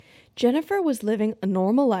Jennifer was living a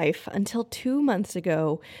normal life until 2 months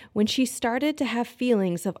ago when she started to have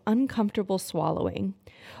feelings of uncomfortable swallowing.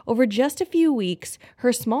 Over just a few weeks,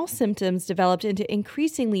 her small symptoms developed into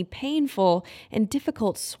increasingly painful and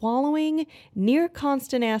difficult swallowing, near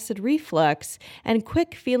constant acid reflux, and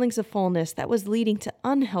quick feelings of fullness that was leading to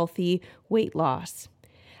unhealthy weight loss.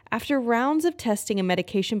 After rounds of testing and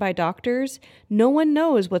medication by doctors, no one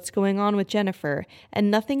knows what's going on with Jennifer, and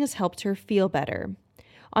nothing has helped her feel better.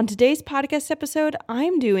 On today's podcast episode,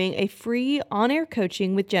 I'm doing a free on-air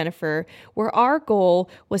coaching with Jennifer, where our goal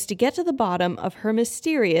was to get to the bottom of her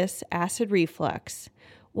mysterious acid reflux.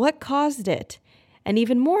 What caused it? And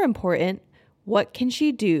even more important, what can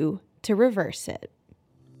she do to reverse it?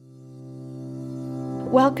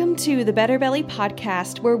 Welcome to the Better Belly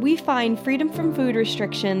podcast, where we find freedom from food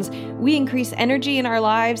restrictions, we increase energy in our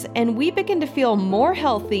lives, and we begin to feel more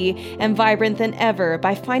healthy and vibrant than ever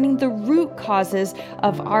by finding the root causes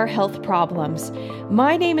of our health problems.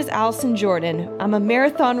 My name is Allison Jordan. I'm a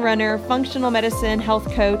marathon runner, functional medicine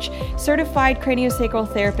health coach, certified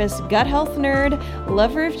craniosacral therapist, gut health nerd,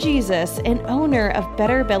 lover of Jesus, and owner of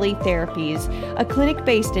Better Belly Therapies, a clinic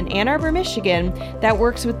based in Ann Arbor, Michigan that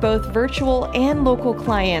works with both virtual and local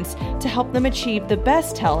clients to help them achieve the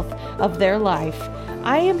best health of their life.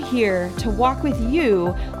 I am here to walk with you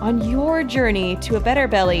on your journey to a better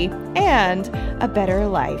belly and a better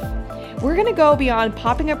life. We're going to go beyond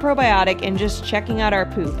popping a probiotic and just checking out our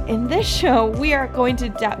poop. In this show, we are going to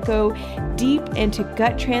go deep into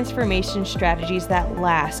gut transformation strategies that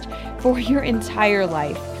last for your entire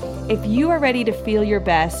life. If you are ready to feel your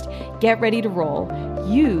best, get ready to roll.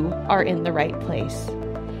 You are in the right place.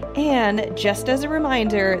 And just as a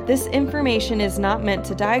reminder, this information is not meant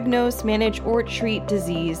to diagnose, manage, or treat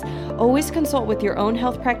disease. Always consult with your own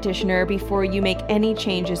health practitioner before you make any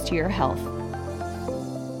changes to your health.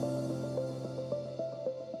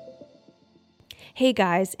 Hey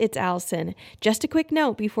guys, it's Allison. Just a quick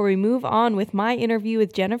note before we move on with my interview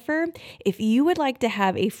with Jennifer. If you would like to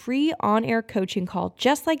have a free on-air coaching call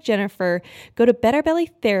just like Jennifer, go to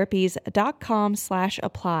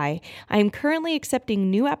betterbellytherapies.com/apply. I am currently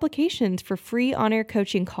accepting new applications for free on-air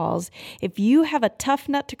coaching calls. If you have a tough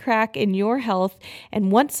nut to crack in your health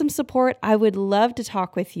and want some support, I would love to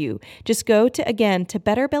talk with you. Just go to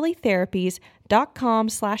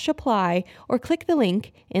betterbellytherapies.com/apply or click the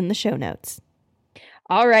link in the show notes.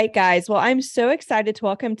 All right, guys. Well, I'm so excited to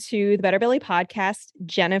welcome to the Better Belly podcast,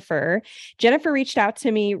 Jennifer. Jennifer reached out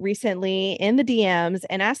to me recently in the DMs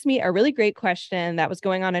and asked me a really great question that was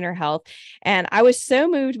going on in her health. And I was so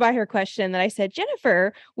moved by her question that I said,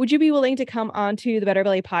 Jennifer, would you be willing to come onto the Better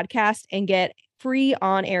Belly podcast and get free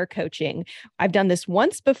on-air coaching? I've done this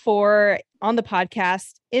once before on the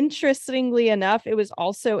podcast. Interestingly enough, it was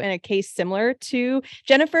also in a case similar to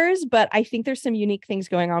Jennifer's, but I think there's some unique things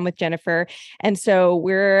going on with Jennifer. And so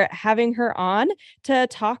we're having her on to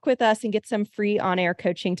talk with us and get some free on-air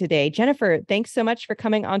coaching today. Jennifer, thanks so much for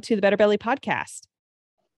coming onto the Better Belly podcast.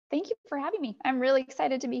 Thank you for having me. I'm really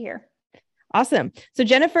excited to be here. Awesome. So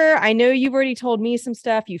Jennifer, I know you've already told me some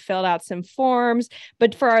stuff. You filled out some forms,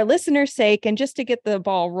 but for our listeners' sake, and just to get the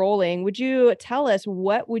ball rolling, would you tell us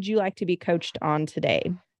what would you like to be coached on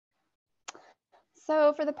today?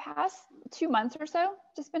 So for the past 2 months or so,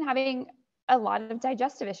 just been having a lot of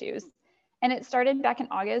digestive issues. And it started back in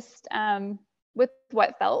August with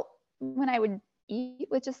what felt when I would eat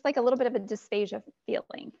with just like a little bit of a dysphagia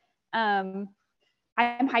feeling. I'm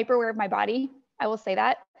hyper aware of my body. I will say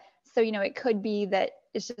that. So, it could be that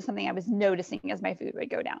it's just something I was noticing as my food would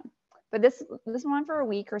go down. But this went on for a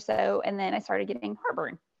week or so, and then I started getting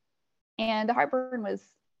heartburn. And the heartburn was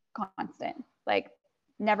constant, like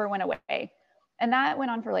never went away. And that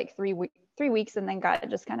went on for like 3 weeks, and then got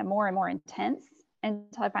just kind of more and more intense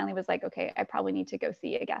until I finally was like, okay, I probably need to go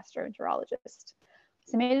see a gastroenterologist.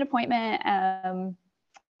 So I made an appointment.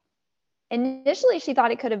 Initially, she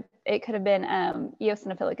thought it could have been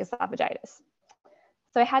eosinophilic esophagitis.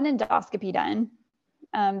 So I had an endoscopy done.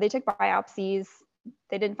 They took biopsies.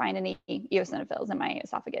 They didn't find any eosinophils in my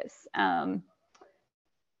esophagus.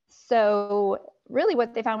 So really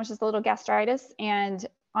what they found was just a little gastritis, and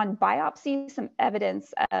on biopsy, some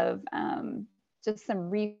evidence of just some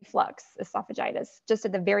reflux esophagitis, just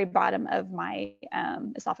at the very bottom of my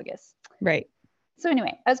esophagus. Right. So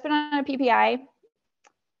anyway, I was put on a PPI.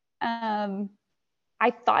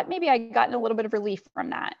 I thought maybe I'd gotten a little bit of relief from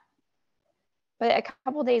that. But a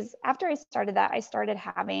couple of days after I started that, I started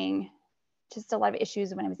having just a lot of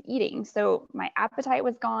issues when I was eating. So my appetite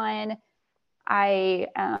was gone. I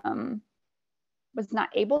was not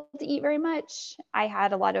able to eat very much. I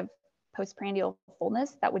had a lot of postprandial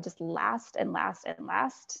fullness that would just last and last and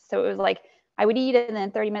last. So it was like I would eat it, and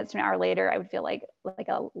then 30 minutes to an hour later, I would feel like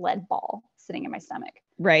a lead ball sitting in my stomach.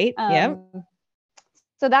 Right. Yeah.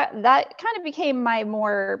 So that kind of became my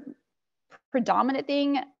more predominant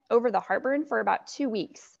thing over the heartburn for about 2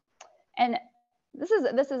 weeks. And this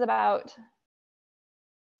is about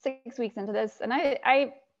 6 weeks into this. And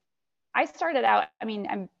I started out, I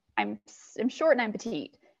mean, I'm short and I'm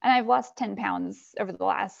petite, and I've lost 10 pounds over the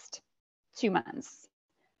last 2 months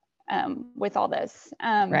with all this.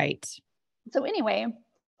 Right. So anyway,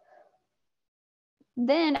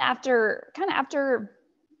 then after,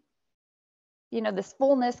 this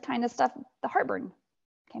fullness kind of stuff, the heartburn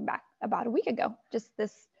came back about a week ago, just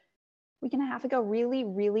this week and a half ago, really,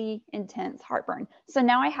 really intense heartburn. So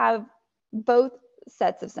now I have both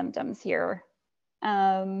sets of symptoms here.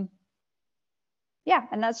 And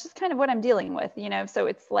that's just kind of what I'm dealing with, so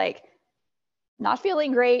it's like not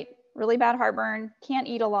feeling great, really bad heartburn, can't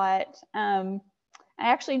eat a lot. I've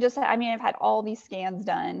had all these scans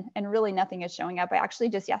done and really nothing is showing up. I actually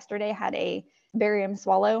just yesterday had a barium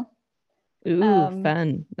swallow. Ooh,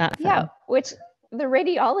 fun. Not fun. Yeah, which the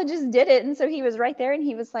radiologist did it. And so he was right there and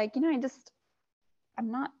he was like,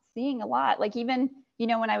 I'm not seeing a lot. Like even,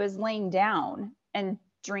 when I was laying down and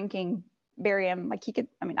drinking barium, like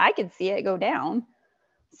I could see it go down.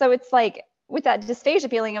 So it's like with that dysphagia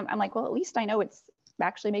feeling, I'm like, well, at least I know it's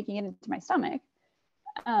actually making it into my stomach.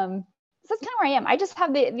 So that's kind of where I am. I just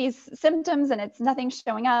have these symptoms and it's nothing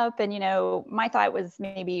showing up. And, my thought was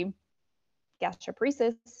maybe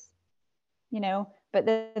gastroparesis, but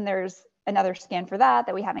then there's another scan for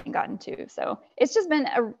that we haven't gotten to. So it's just been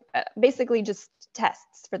basically just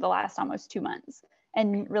tests for the last almost 2 months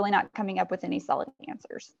and really not coming up with any solid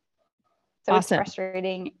answers. So awesome. It's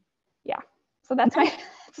frustrating. Yeah. So that's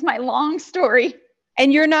my long story.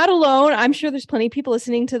 And you're not alone. I'm sure there's plenty of people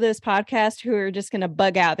listening to this podcast who are just going to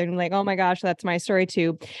bug out. They're like, oh my gosh, that's my story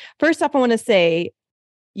too. First off, I want to say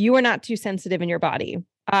you are not too sensitive in your body.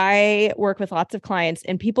 I work with lots of clients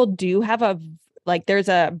and people do have there's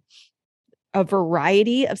a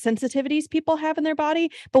variety of sensitivities people have in their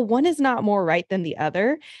body, but one is not more right than the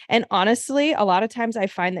other. And honestly, a lot of times I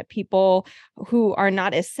find that people who are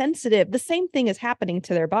not as sensitive, the same thing is happening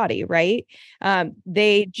to their body, right?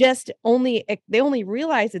 They only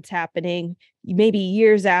realize it's happening maybe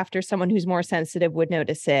years after someone who's more sensitive would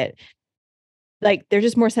notice it. Like they're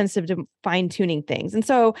just more sensitive to fine tuning things. And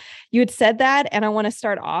so you had said that, and I want to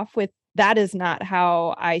start off with that is not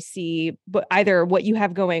how I see, but either what you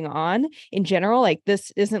have going on in general. Like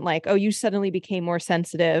this isn't like, oh, you suddenly became more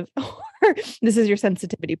sensitive or this is your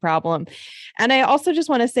sensitivity problem. And I also just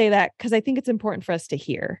want to say that because I think it's important for us to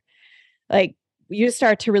hear, like you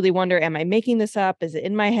start to really wonder, am I making this up? Is it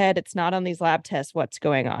in my head? It's not on these lab tests. What's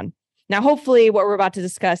going on? Now, hopefully what we're about to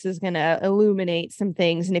discuss is going to illuminate some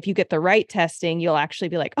things. And if you get the right testing, you'll actually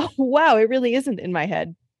be like, oh, wow, it really isn't in my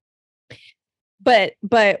head. But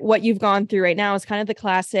what you've gone through right now is kind of the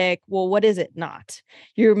classic, well, what is it not?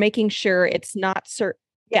 You're making sure it's not certain.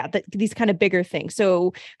 Yeah, these kind of bigger things.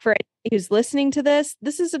 So for anyone who's listening to this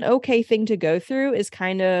is an okay thing to go through, is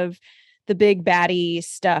kind of the big baddie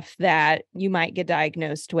stuff that you might get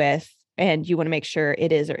diagnosed with. And you want to make sure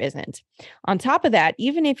it is or isn't. On top of that,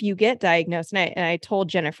 even if you get diagnosed, and I told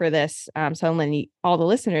Jennifer this, so I'm letting all the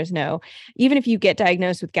listeners know, even if you get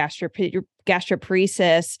diagnosed with gastroparesis,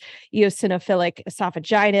 eosinophilic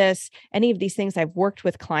esophagitis, any of these things, I've worked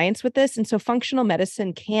with clients with this. And so functional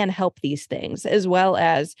medicine can help these things, as well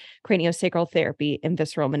as craniosacral therapy and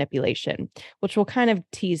visceral manipulation, which we'll kind of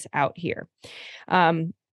tease out here.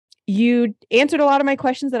 You answered a lot of my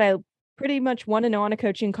questions that I pretty much want to know on a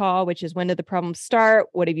coaching call, which is when did the problem start?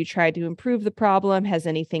 What have you tried to improve the problem? Has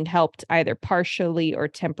anything helped either partially or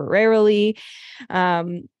temporarily?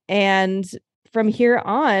 And from here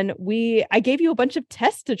on, I gave you a bunch of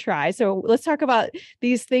tests to try. So let's talk about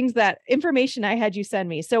these things, that information I had you send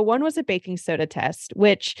me. So one was a baking soda test,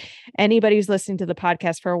 which anybody who's listening to the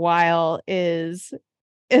podcast for a while is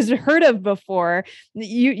heard of before.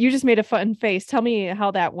 You just made a fun face. Tell me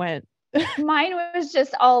how that went. Mine was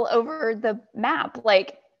just all over the map.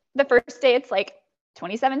 Like the first day, it's like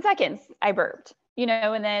 27 seconds I burped,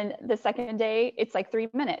 and then the second day it's like 3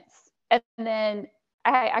 minutes. And then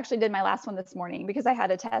I actually did my last one this morning because I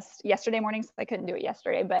had a test yesterday morning, so I couldn't do it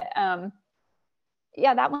yesterday. But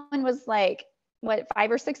that one was like, 5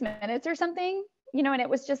 or 6 minutes or something, and it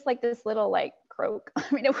was just like this little like croak. I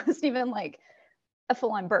mean, it wasn't even like a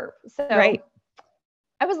full-on burp. So right.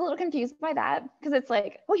 I was a little confused by that because it's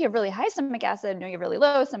like, oh, you have really high stomach acid. No, you have really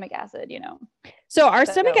low stomach acid, So our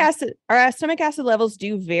stomach acid levels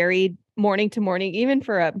do vary morning to morning, even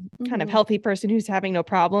for a kind of healthy person who's having no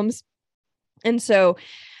problems. And so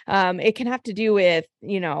It can have to do with,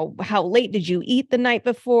 how late did you eat the night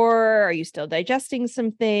before? Are you still digesting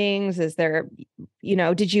some things? Is there,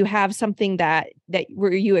 did you have something that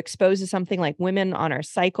were you exposed to something like women on our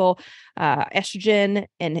cycle, estrogen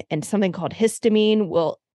and something called histamine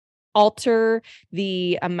will alter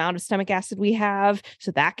the amount of stomach acid we have. So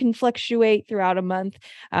that can fluctuate throughout a month.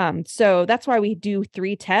 So that's why we do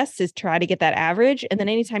 3 tests, is try to get that average. And then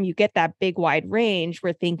anytime you get that big wide range,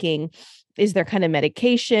 we're thinking, is there kind of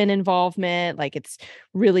medication involvement? Like it's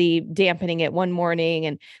really dampening it one morning.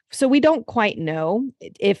 And so we don't quite know.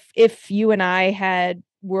 If you and I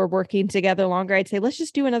were working together longer, I'd say, let's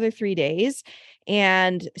just do another 3 days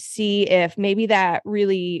and see if maybe that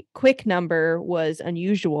really quick number was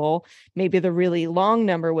unusual. Maybe the really long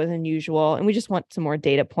number was unusual. And we just want some more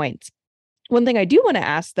data points. One thing I do want to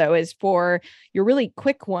ask, though, is for your really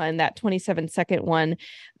quick one, that 27-second one,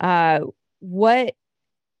 what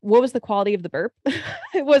was the quality of the burp?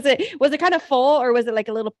 Was it kind of full, or was it like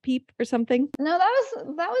a little peep or something? No, that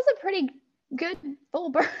was a pretty good full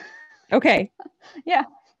burp. Okay. Yeah.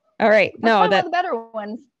 All right. That's one of the better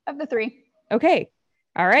ones of the 3. Okay.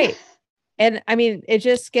 All right. And I mean, it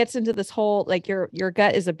just gets into this whole, like your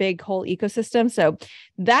gut is a big whole ecosystem. So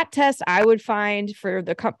that test I would find for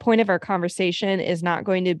the point of our conversation is not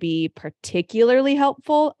going to be particularly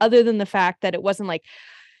helpful, other than the fact that it wasn't like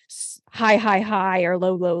high or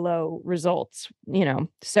low results,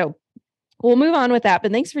 so we'll move on with that.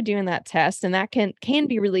 But thanks for doing that test. And that can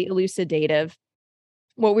be really elucidative.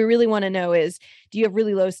 What we really want to know is, do you have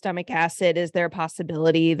really low stomach acid? Is there a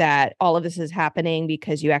possibility that all of this is happening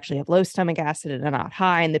because you actually have low stomach acid and not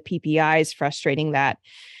high, and the PPI is frustrating that?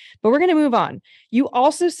 But we're going to move on. You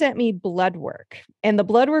also sent me blood work, and the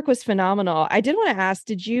blood work was phenomenal. I did want to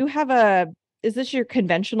ask, is this your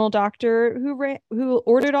conventional doctor who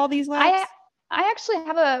ordered all these labs? I actually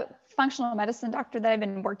have a functional medicine doctor that I've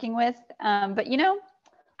been working with. But I'm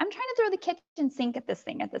trying to throw the kitchen sink at this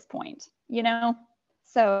thing at this point,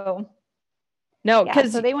 So no,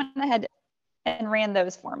 because so they went ahead and ran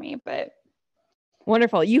those for me, but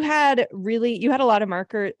wonderful. You had a lot of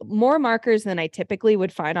more markers than I typically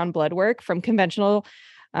would find on blood work from conventional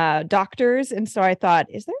doctors. And so I thought,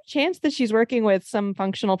 is there a chance that she's working with some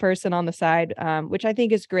functional person on the side? Which I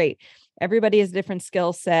think is great. Everybody has a different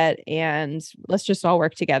skill set, and let's just all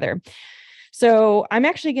work together. So I'm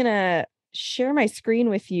actually going to share my screen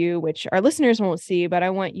with you, which our listeners won't see, but I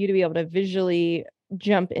want you to be able to visually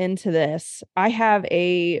jump into this. I have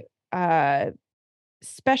a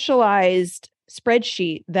specialized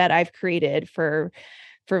spreadsheet that I've created for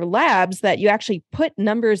labs that you actually put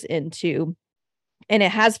numbers into, and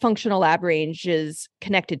it has functional lab ranges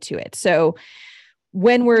connected to it. So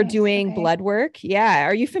when we're doing blood work,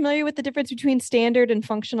 are you familiar with the difference between standard and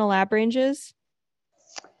functional lab ranges?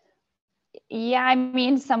 Yeah, I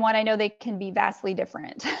mean, somewhat. I know they can be vastly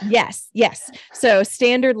different. Yes. So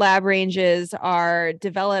standard lab ranges are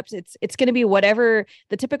developed. It's going to be whatever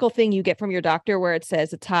the typical thing you get from your doctor, where it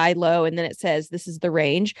says it's high, low, and then it says this is the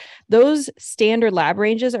range. Those standard lab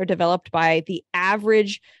ranges are developed by the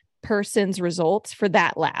average person's results for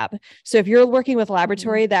that lab. So if you're working with a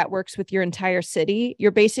laboratory that works with your entire city,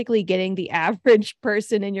 you're basically getting the average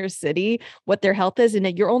person in your city, what their health is,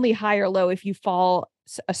 and you're only high or low if you fall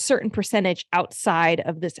a certain percentage outside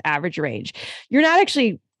of this average range. You're not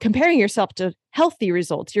actually comparing yourself to healthy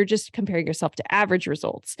results. You're just comparing yourself to average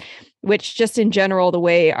results, which just in general, the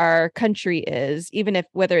way our country is, even if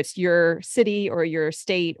whether it's your city or your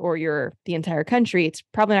state or the entire country, it's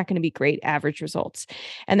probably not going to be great average results.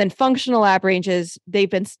 And then functional lab ranges, they've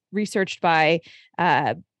been researched by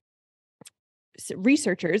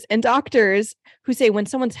researchers and doctors who say when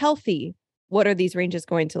someone's healthy, what are these ranges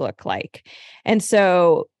going to look like? And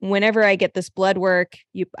so whenever I get this blood work,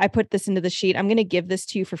 I put this into the sheet. I'm going to give this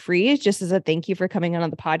to you for free, just as a thank you for coming on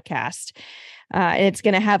the podcast. And it's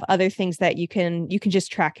going to have other things that you can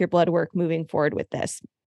just track your blood work moving forward with this.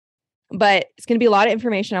 But it's going to be a lot of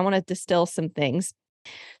information. I want to distill some things.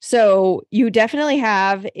 So you definitely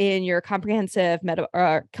have in your comprehensive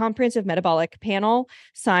metabolic panel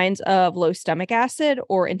signs of low stomach acid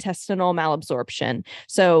or intestinal malabsorption.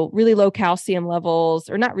 So really low calcium levels,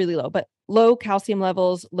 or not really low, but low calcium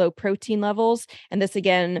levels, low protein levels. And this,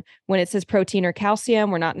 again, when it says protein or calcium,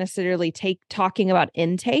 we're not necessarily talking about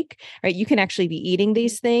intake, right? You can actually be eating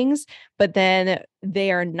these things, but then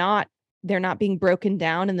they're not being broken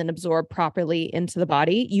down and then absorbed properly into the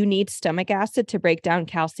body. You need stomach acid to break down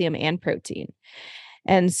calcium and protein.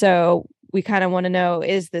 And so we kind of want to know,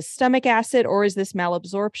 is this stomach acid or is this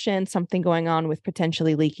malabsorption, something going on with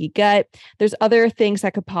potentially leaky gut? There's other things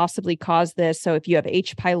that could possibly cause this. So if you have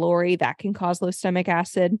H. pylori, that can cause low stomach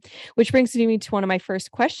acid, which brings me to one of my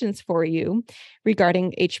first questions for you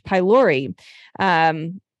regarding H. pylori.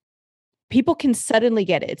 People can suddenly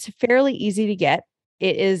get it. It's fairly easy to get.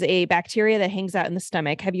 It is a bacteria that hangs out in the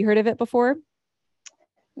stomach. Have you heard of it before?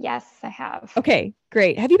 Yes, I have. Okay,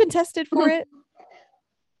 great. Have you been tested for it?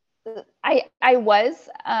 I was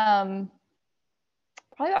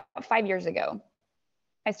probably about 5 years ago.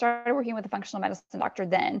 I started working with a functional medicine doctor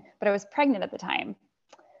then, but I was pregnant at the time.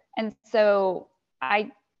 And so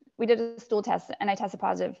we did a stool test and I tested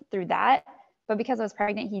positive through that. But because I was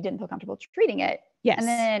pregnant, he didn't feel comfortable treating it. Yes. And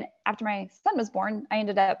then after my son was born, I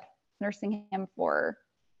ended up nursing him for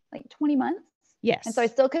like 20 months. Yes. And so I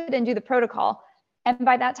still couldn't do the protocol. And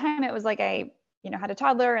by that time it was like I, had a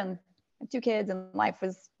toddler and 2 kids and life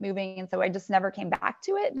was moving. And so I just never came back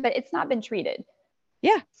to it, but it's not been treated.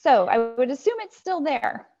 Yeah. So I would assume it's still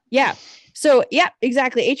there. Yeah. So yeah,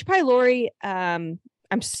 exactly. H. pylori,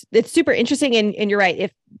 it's super interesting. And you're right.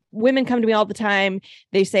 If women come to me all the time,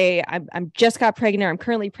 they say, I'm just got pregnant, or I'm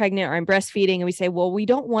currently pregnant, or I'm breastfeeding. And we say, well, we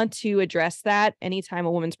don't want to address that anytime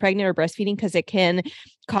a woman's pregnant or breastfeeding, because it can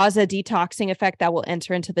cause a detoxing effect that will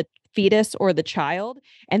enter into the fetus or the child,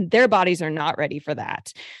 and their bodies are not ready for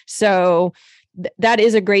that. So that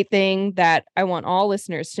is a great thing that I want all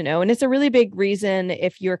listeners to know. And it's a really big reason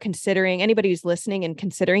if you're considering, anybody who's listening and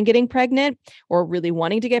considering getting pregnant or really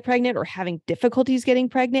wanting to get pregnant or having difficulties getting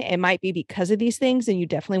pregnant, it might be because of these things. And you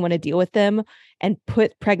definitely want to deal with them and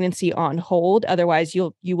put pregnancy on hold. Otherwise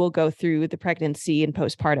you will go through the pregnancy and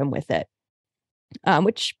postpartum with it,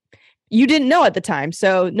 which you didn't know at the time.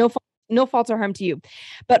 So no fault or harm to you.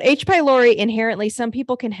 But H. pylori inherently, some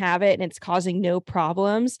people can have it and it's causing no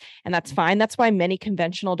problems, and that's fine. That's why many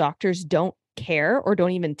conventional doctors don't care or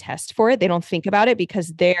don't even test for it. They don't think about it because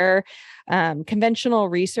their conventional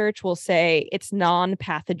research will say it's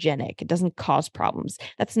non-pathogenic. It doesn't cause problems.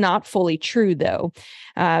 That's not fully true though.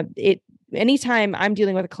 Anytime I'm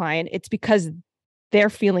dealing with a client, it's because they're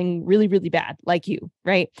feeling really, really bad, like you,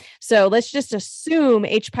 right? So let's just assume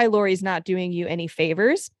H. pylori is not doing you any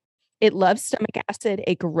favors. It loves stomach acid.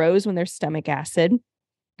 It grows when there's stomach acid.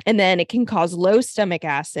 And then it can cause low stomach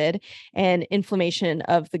acid and inflammation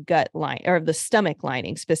of the gut line, or of the stomach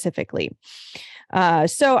lining specifically.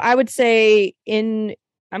 So I would say I'm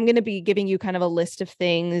going to be giving you kind of a list of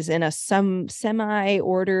things in a some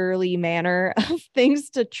semi-orderly manner of things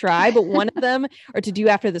to try, but one of them, or to do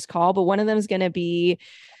after this call, but one of them is going to be,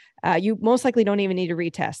 you most likely don't even need to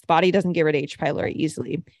retest. Body doesn't get rid of H. pylori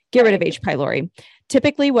easily. Get rid of H. pylori.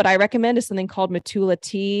 Typically, what I recommend is something called Matula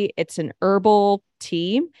tea. It's an herbal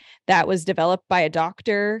tea that was developed by a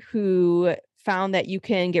doctor who found that you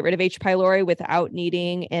can get rid of H. pylori without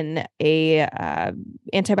needing an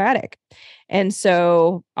antibiotic. And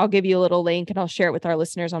so I'll give you a little link and I'll share it with our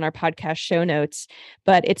listeners on our podcast show notes,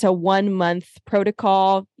 but it's a 1-month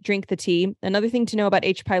protocol. Drink the tea. Another thing to know about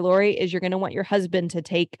H. pylori is you're going to want your husband to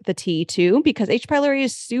take the tea too, because H. pylori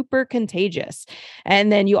is super contagious.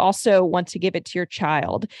 And then you also want to give it to your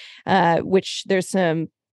child, which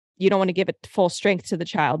you don't want to give it full strength to the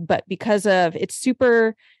child, but because of it's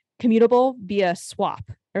super commutable via swap.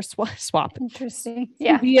 Interesting.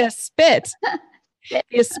 Yeah. Via spit.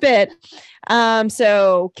 Via spit.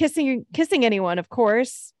 So kissing anyone, of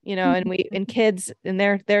course, and kids and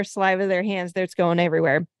their saliva, their hands, it's going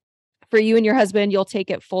everywhere. For you and your husband, you'll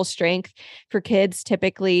take it full strength. For kids,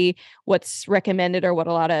 typically what's recommended, or what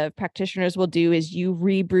a lot of practitioners will do, is you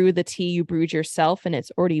rebrew the tea you brewed yourself and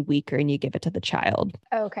it's already weaker, and you give it to the child.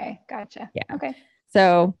 Okay. Gotcha. Yeah. Okay.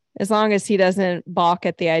 So as long as he doesn't balk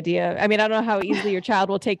at the idea, I don't know how easily your child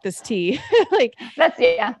will take this tea.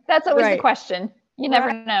 That's always the question. You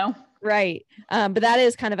never know. Right. But that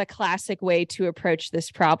is kind of a classic way to approach this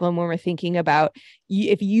problem when we're thinking about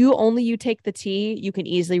if you take the tea, you can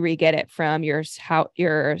easily re-get it from your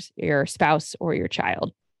spouse or your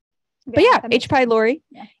child. But yeah, H. pylori.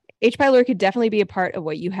 Yeah. H. pylori could definitely be a part of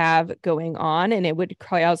what you have going on, and it would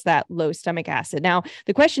cause that low stomach acid. Now,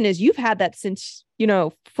 the question is, you've had that since,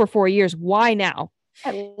 for 4 years. Why now?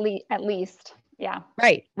 At least. Yeah.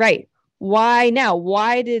 Right. Why now?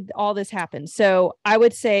 Why did all this happen? So I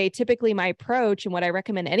would say typically my approach, and what I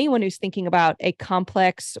recommend anyone who's thinking about a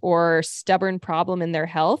complex or stubborn problem in their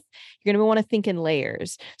health, you're going to want to think in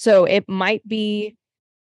layers. So it might be,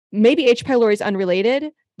 maybe H. pylori is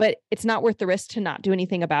unrelated, but it's not worth the risk to not do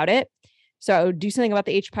anything about it. So do something about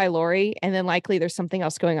the H. pylori, and then likely there's something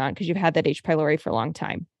else going on because you've had that H. pylori for a long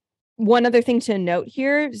time. One other thing to note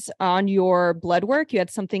here is on your blood work, you had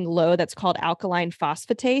something low that's called alkaline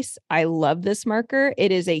phosphatase. I love this marker.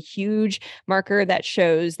 It is a huge marker that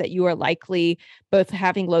shows that you are likely both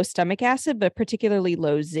having low stomach acid, but particularly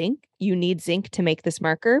low zinc. You need zinc to make this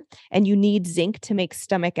marker, and you need zinc to make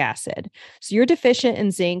stomach acid. So you're deficient in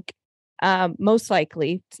zinc. Most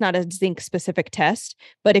likely, it's not a zinc specific test,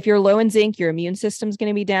 but if you're low in zinc, your immune system's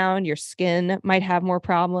going to be down. Your skin might have more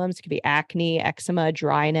problems. It could be acne, eczema,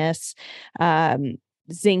 dryness.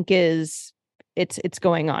 Zinc is it's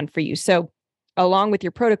going on for you. So along with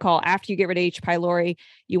your protocol, after you get rid of H. pylori,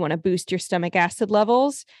 you want to boost your stomach acid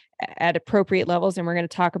levels at appropriate levels. And we're going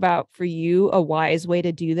to talk about for you a wise way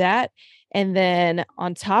to do that. And then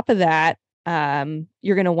on top of that,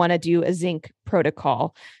 you're going to want to do a zinc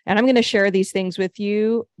protocol. And I'm going to share these things with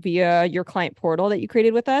you via your client portal that you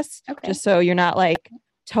created with us, just so you're not like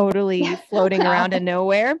totally floating around in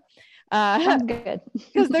nowhere. Sounds good.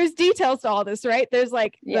 Because there's details to all this, right? There's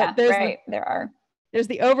like, there's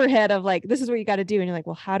the overhead of like, this is what you got to do. And you're like,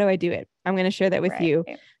 well, how do I do it? I'm going to share that with you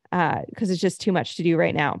because it's just too much to do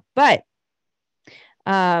right now. But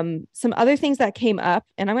some other things that came up,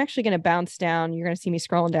 and I'm actually going to bounce down. You're going to see me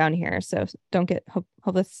scrolling down here. So don't get, hope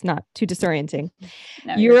that's not too disorienting.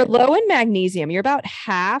 No, you're low in magnesium. You're about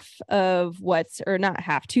half of not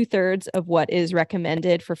half, 2/3 of what is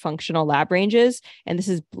recommended for functional lab ranges. And this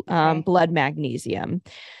is blood magnesium.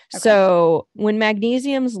 Okay. So when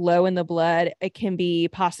magnesium's low in the blood, it can be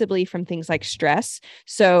possibly from things like stress.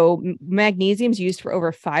 So magnesium is used for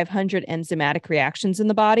over 500 enzymatic reactions in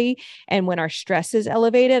the body. And when our stress is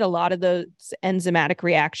elevated, a lot of those enzymatic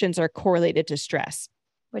reactions are correlated to stress.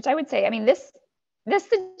 Which I would say, I mean, this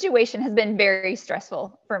situation has been very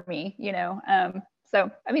stressful for me,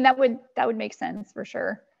 so, I mean, that would make sense for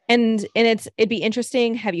sure. And it'd be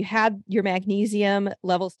interesting. Have you had your magnesium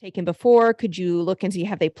levels taken before? Could you look and see,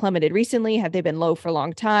 have they plummeted recently? Have they been low for a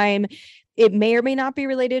long time? It may or may not be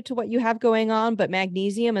related to what you have going on, but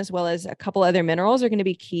magnesium, as well as a couple other minerals, are going to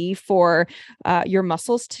be key for your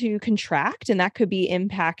muscles to contract. And that could be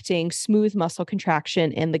impacting smooth muscle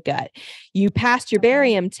contraction in the gut. You passed your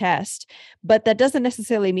barium test, but that doesn't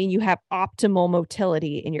necessarily mean you have optimal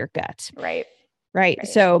motility in your gut. Right.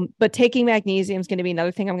 So, but taking magnesium is going to be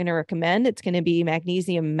another thing I'm going to recommend. It's going to be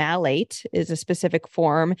magnesium malate is a specific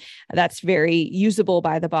form that's very usable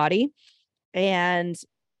by the body. And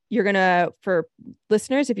you're going to, for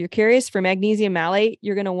listeners, if you're curious, for magnesium malate,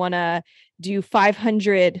 you're going to want to do 5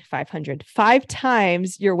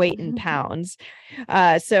 times your weight in pounds.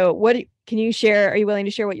 So what can you share? Are you willing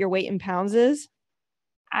to share what your weight in pounds is?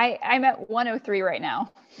 I'm at 103 right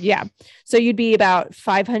now. Yeah. So you'd be about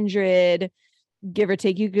 500, give or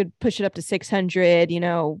take. You could push it up to 600,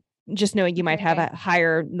 just knowing you might have a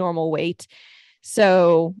higher normal weight.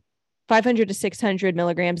 So 500 to 600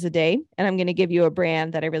 milligrams a day. And I'm going to give you a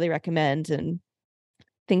brand that I really recommend and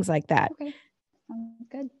things like that. Okay. Sounds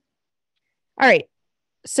good. All right.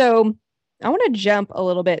 So I want to jump a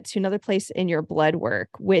little bit to another place in your blood work,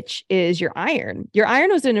 which is your iron. Your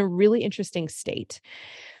iron was in a really interesting state,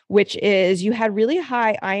 which is you had really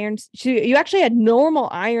high iron. So you actually had normal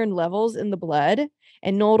iron levels in the blood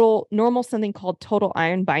and normal something called total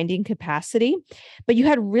iron binding capacity, but you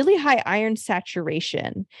had really high iron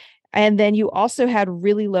saturation. And then you also had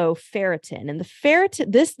really low ferritin. And the ferritin,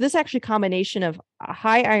 this actually combination of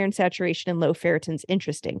high iron saturation and low ferritin is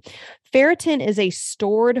interesting. Ferritin is a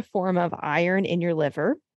stored form of iron in your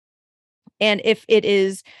liver. And if it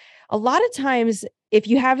is, a lot of times, if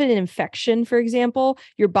you have an infection, for example,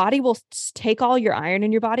 your body will take all your iron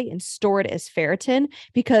in your body and store it as ferritin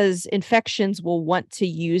because infections will want to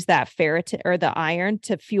use that ferritin or the iron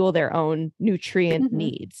to fuel their own nutrient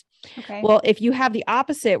needs. Okay. Well, if you have the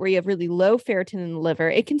opposite where you have really low ferritin in the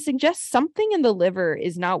liver, it can suggest something in the liver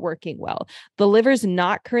is not working well. The liver is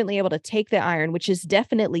not currently able to take the iron, which is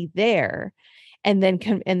definitely there, and then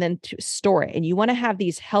to store it. And you want to have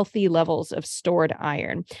these healthy levels of stored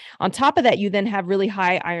iron. On top of that, you then have really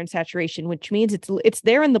high iron saturation, which means it's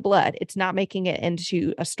there in the blood. It's not making it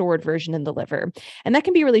into a stored version in the liver. And that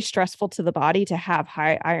can be really stressful to the body to have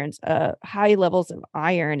high levels of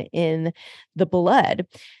iron in the blood.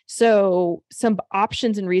 So some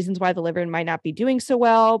options and reasons why the liver might not be doing so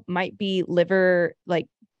well might be liver, like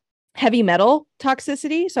heavy metal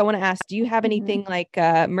toxicity. So I want to ask, do you have anything like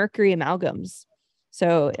mercury amalgams?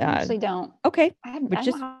 So I actually don't. Okay. I don't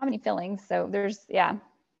have any fillings. So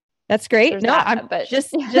that's great. I'm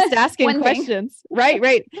just asking questions.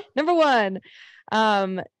 Right. Number one.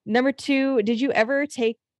 Number two, did you ever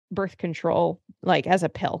take birth control, like as a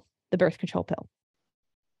pill, the birth control pill?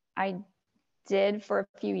 I did for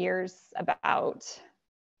a few years, about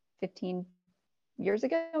 15 years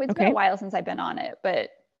ago. It's Okay. been a while since I've been on it, but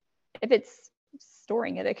if it's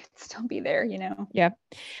storing it, it could still be there, you know? Yeah.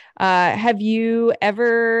 Have you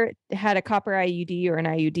ever had a copper IUD or an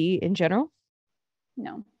IUD in general?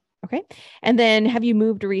 No. Okay. And then have you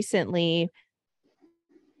moved recently?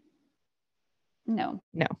 No.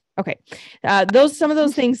 No. Okay. Some of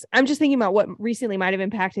those things, I'm just thinking about what recently might have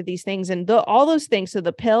impacted these things, and all those things. So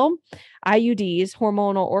the pill, IUDs,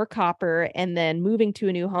 hormonal or copper, and then moving to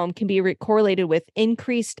a new home can be correlated with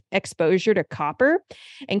increased exposure to copper.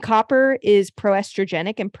 And copper is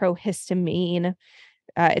proestrogenic and prohistamine.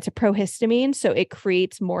 It's a prohistamine. So it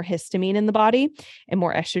creates more histamine in the body and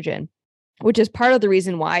more estrogen, which is part of the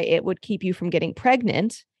reason why it would keep you from getting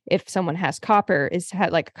pregnant. If someone has copper, is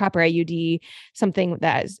had like a copper IUD, something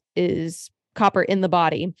that is copper in the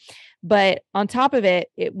body. But on top of it,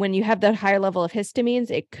 when you have that higher level of histamines,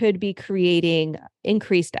 it could be creating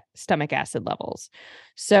increased stomach acid levels.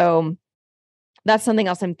 So that's something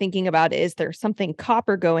else I'm thinking about. Is there something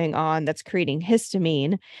copper going on that's creating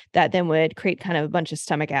histamine that then would create kind of a bunch of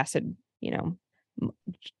stomach acid,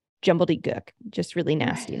 jumbledy-gook, just really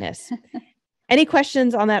nastiness. Any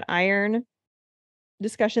questions on that iron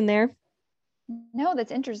discussion there? No,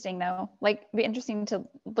 that's interesting though. Like, it'd be interesting to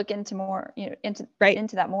look into more, into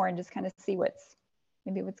that more and just kind of see what's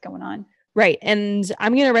going on. Right. And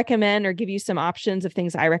I'm going to recommend or give you some options of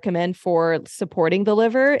things I recommend for supporting the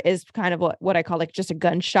liver is kind of what I call like just a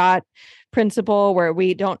gunshot principle, where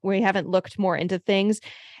we haven't looked more into things.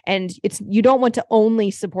 And you don't want to only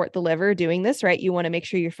support the liver doing this, right? You want to make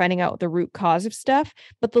sure you're finding out the root cause of stuff.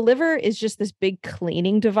 But the liver is just this big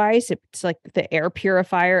cleaning device. It's like the air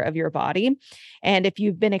purifier of your body. And if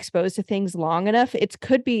you've been exposed to things long enough, it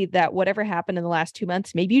could be that whatever happened in the last 2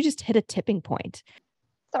 months, maybe you just hit a tipping point.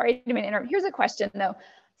 Sorry, I didn't mean to interrupt. Here's a question though.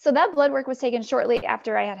 So that blood work was taken shortly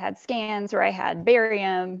after I had scans where I had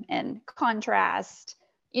barium and contrast,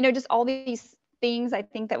 just all these things I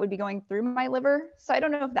think that would be going through my liver. So I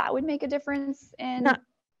don't know if that would make a difference in.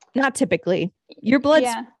 Not typically. Your blood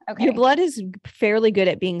is fairly good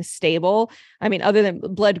at being stable. I mean, other than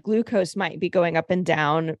blood glucose might be going up and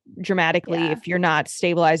down dramatically if you're not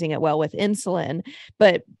stabilizing it well with insulin.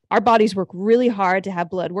 But our bodies work really hard to have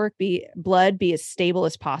blood be as stable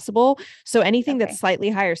as possible. So anything that's slightly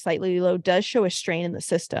high or slightly low does show a strain in the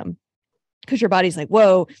system, because your body's like,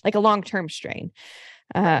 whoa, like a long-term strain.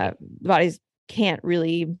 The bodies can't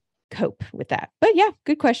really cope with that. But yeah,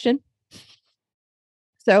 good question.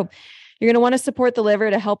 So you're going to want to support the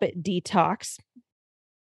liver to help it detox.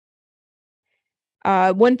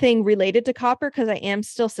 One thing related to copper, because I am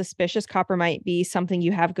still suspicious copper might be something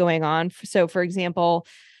you have going on. So for example,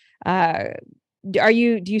 do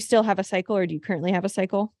you still have a cycle, or do you currently have a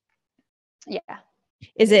cycle? Yeah.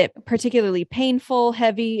 Is it particularly painful,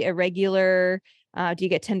 heavy, irregular? Do you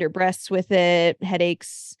get tender breasts with it,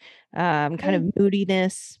 headaches, kind of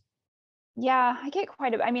moodiness? Yeah, I get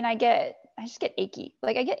I just get achy.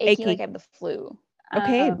 Like I get achy like I have the flu.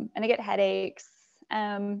 Okay. And I get headaches.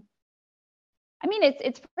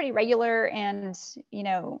 It's pretty regular, and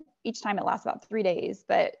each time it lasts about 3 days,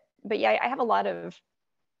 but yeah, I have a lot of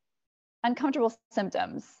uncomfortable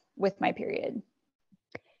symptoms with my period.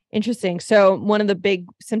 Interesting. So one of the big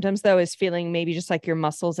symptoms though is feeling maybe just like your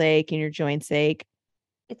muscles ache and your joints ache.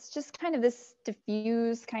 It's just kind of this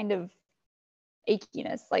diffuse kind of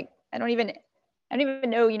achiness. Like I don't even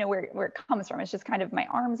know, where it comes from. It's just kind of my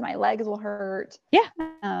arms, my legs will hurt. Yeah.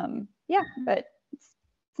 But it's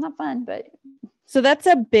not fun, but. So that's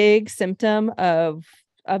a big symptom of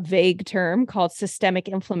a vague term called systemic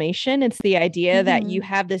inflammation. It's the idea that you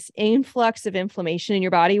have this influx of inflammation in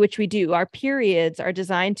your body, which we do. Our periods are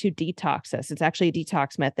designed to detox us. It's actually a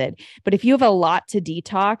detox method. But if you have a lot to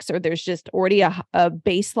detox, or there's just already a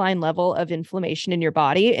baseline level of inflammation in your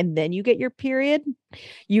body, and then you get your period,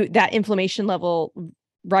 that inflammation level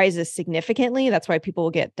rises significantly. That's why people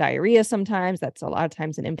will get diarrhea sometimes. That's a lot of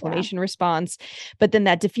times an inflammation response. But then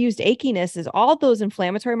that diffused achiness is all those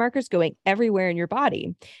inflammatory markers going everywhere in your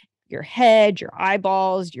body, your head, your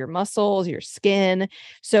eyeballs, your muscles, your skin.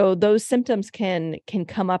 So those symptoms can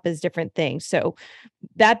come up as different things. So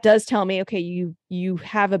that does tell me, okay, you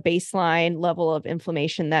have a baseline level of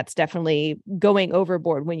inflammation that's definitely going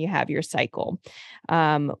overboard when you have your cycle.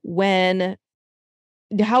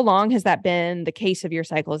 How long has that been the case of your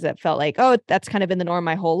cycles that felt like, oh, that's kind of been the norm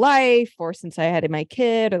my whole life, or since I had my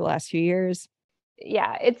kid, or the last few years?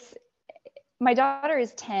 Yeah, my daughter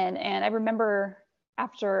is 10, and I remember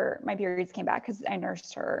after my periods came back, because I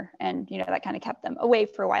nursed her, and that kind of kept them away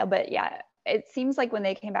for a while. But yeah, it seems like when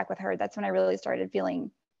they came back with her, that's when I really started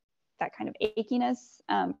feeling that kind of achiness.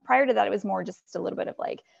 Prior to that, it was more just a little bit of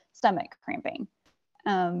like stomach cramping.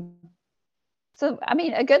 So, I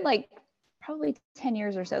mean, a good, like probably 10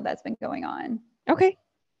 years or so that's been going on. Okay.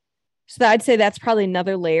 So I'd say that's probably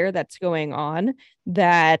another layer that's going on,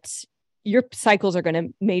 that your cycles are going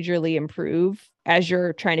to majorly improve as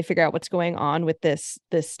you're trying to figure out what's going on with this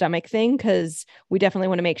stomach thing, because we definitely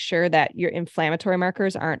want to make sure that your inflammatory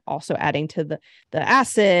markers aren't also adding to the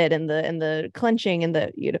acid and the clenching and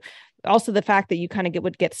the, you know, also the fact that you kind of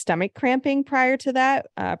would get stomach cramping prior to that,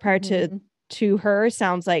 prior to her,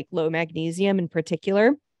 sounds like low magnesium in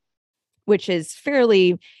particular, which is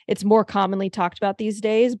it's more commonly talked about these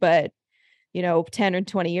days, but 10 or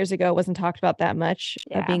 20 years ago, it wasn't talked about that much,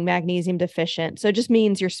 of being magnesium deficient. So it just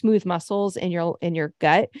means your smooth muscles in your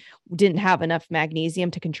gut didn't have enough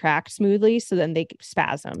magnesium to contract smoothly. So then they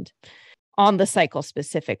spasmed on the cycle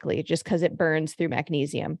specifically, just because it burns through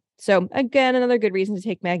magnesium. So again, another good reason to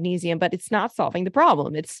take magnesium, but it's not solving the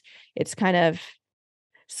problem. It's kind of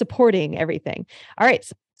supporting everything. All right,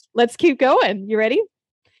 so let's keep going. You ready?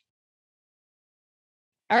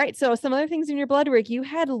 All right. So some other things in your blood work, you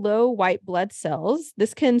had low white blood cells.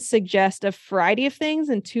 This can suggest a variety of things,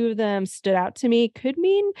 and two of them stood out to me. Could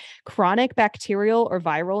mean chronic bacterial or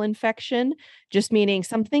viral infection, just meaning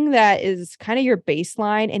something that is kind of your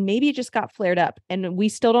baseline and maybe it just got flared up. And we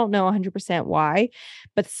still don't know 100% why,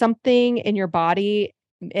 but something in your body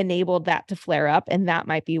enabled that to flare up. And that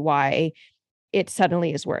might be why it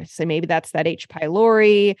suddenly is worse. So maybe that's that H.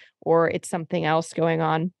 pylori, or it's something else going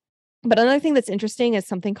on. But another thing that's interesting is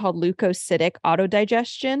something called leukocytic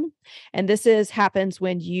autodigestion. And this happens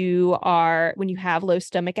when you have low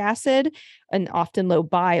stomach acid and often low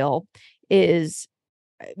bile, is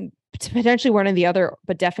potentially one or the other,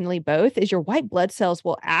 but definitely both, is your white blood cells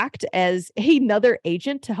will act as another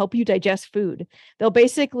agent to help you digest food. They'll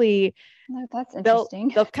basically that's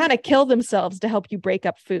interesting. They'll kind of kill themselves to help you break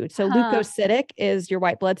up food. So leukocytic is your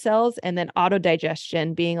white blood cells, and then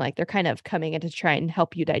autodigestion being like they're kind of coming in to try and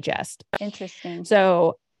help you digest. Interesting.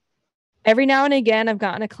 So every now and again, I've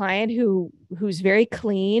gotten a client who's very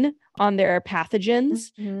clean on their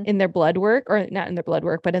pathogens in their blood work, or not in their blood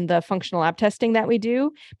work, but in the functional lab testing that we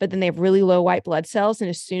do. But then they have really low white blood cells. And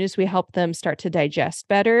as soon as we help them start to digest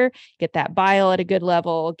better, get that bile at a good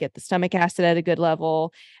level, get the stomach acid at a good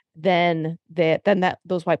level, then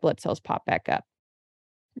those white blood cells pop back up.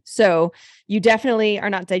 So you definitely are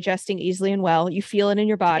not digesting easily and well. You feel it in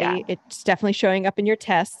your body. Yeah. It's definitely showing up in your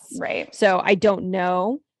tests. Right. So I don't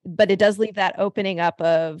know, but it does leave that opening up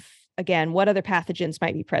of, again, what other pathogens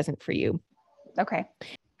might be present for you. Okay.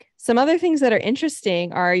 Some other things that are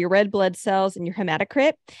interesting are your red blood cells and your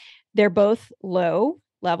hematocrit. They're both low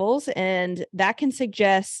levels, and that can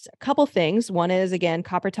suggest a couple things. One is, again,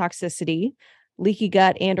 copper toxicity, leaky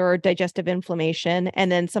gut and or digestive inflammation,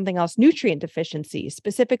 and then something else, nutrient deficiency,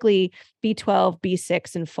 specifically B12,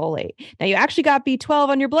 B6, and folate. Now you actually got B12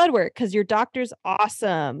 on your blood work because your doctor's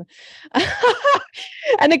awesome.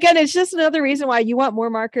 And again, it's just another reason why you want more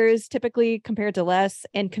markers typically compared to less,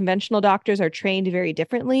 and conventional doctors are trained very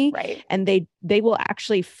differently. Right. And they will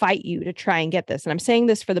actually fight you to try and get this. And I'm saying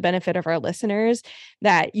this for the benefit of our listeners,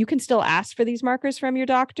 that you can still ask for these markers from your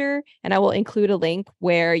doctor. And I will include a link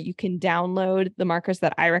where you can download the markers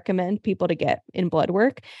that I recommend people to get in blood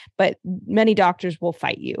work. But many doctors will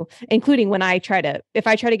fight you, including when if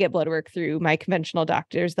I try to get blood work through my conventional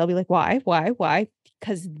doctors, they'll be like, why?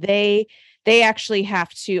 Because they actually have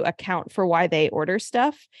to account for why they order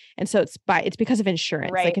stuff. And so it's because of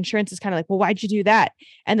insurance. Right. Like insurance is kind of like, well, why'd you do that?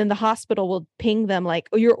 And then the hospital will ping them like,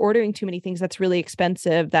 oh, you're ordering too many things. That's really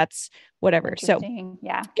expensive. That's whatever. So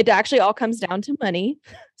yeah, it actually all comes down to money.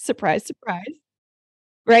 Surprise, surprise.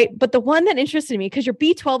 Right. But the one that interested me, because your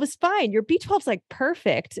B12 is fine. Your B12 is like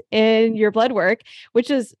perfect in your blood work,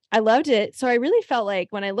 I loved it. So I really felt like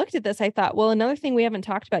when I looked at this, I thought, well, another thing we haven't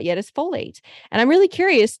talked about yet is folate. And I'm really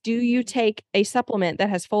curious, do you take a supplement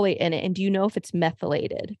that has folate in it? And do you know if it's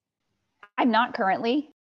methylated? I'm not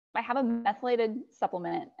currently. I have a methylated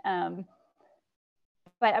supplement. But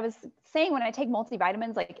I was saying, when I take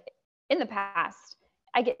multivitamins, like in the past,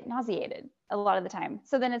 I get nauseated a lot of the time.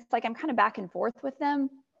 So then it's like I'm kind of back and forth with them.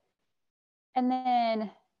 And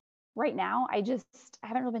then right now, I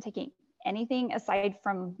haven't really been taking anything aside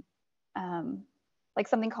from like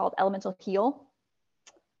something called Elemental Heal.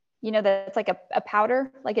 That's like a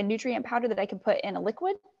powder, like a nutrient powder that I can put in a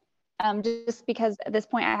liquid. Just because at this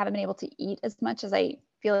point I haven't been able to eat as much as I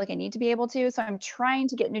feel like I need to be able to. So I'm trying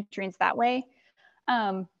to get nutrients that way.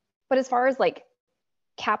 But as far as like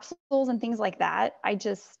capsules and things like that, I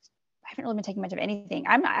haven't really been taking much of anything.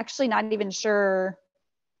 I'm actually not even sure,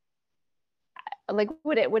 like,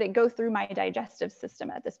 would it go through my digestive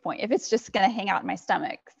system at this point, if it's just going to hang out in my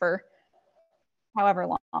stomach for however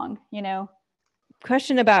long,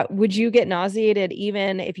 question about, would you get nauseated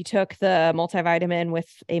even if you took the multivitamin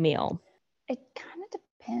with a meal? It kind of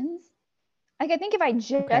depends. Like, I think if I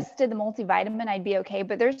just did the multivitamin, I'd be okay.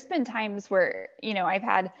 But there's been times where, I've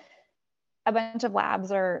had a bunch of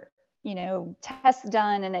labs or, tests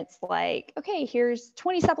done, and it's like, okay, here's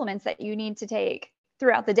 20 supplements that you need to take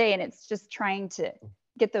throughout the day. And it's just trying to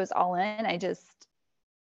get those all in.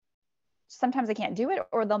 Sometimes I can't do it,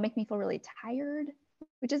 or they'll make me feel really tired,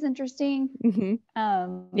 which is interesting.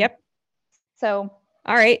 Yep. So,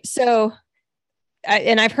 all right. So,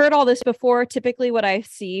 and I've heard all this before. Typically what I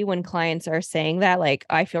see when clients are saying that, like,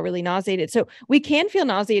 I feel really nauseated. So we can feel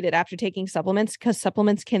nauseated after taking supplements, because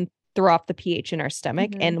supplements can throw off the pH in our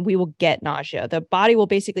stomach and we will get nausea. The body will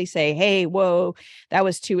basically say, hey, whoa, that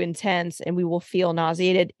was too intense. And we will feel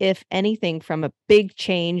nauseated, if anything, from a big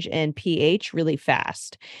change in pH really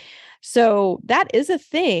fast. So that is a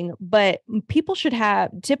thing, but people should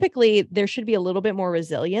typically there should be a little bit more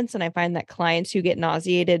resilience. And I find that clients who get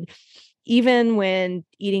nauseated, even when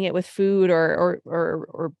eating it with food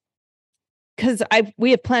or because I have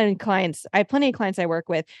plenty of clients I work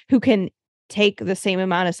with who can take the same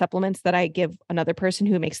amount of supplements that I give another person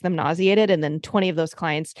who makes them nauseated. And then 20 of those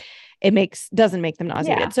clients, doesn't make them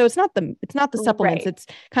nauseated. Yeah. So it's not the supplements. Right. It's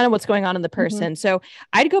kind of what's going on in the person. So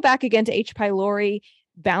I'd go back again to H. pylori,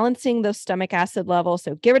 balancing those stomach acid levels.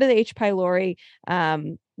 So get rid of the H. pylori,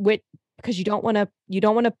 because you don't want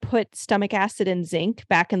to put stomach acid and zinc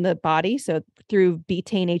back in the body. So through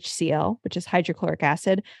betaine HCl, which is hydrochloric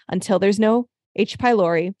acid, until there's no H.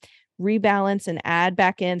 pylori, rebalance and add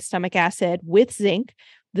back in stomach acid with zinc.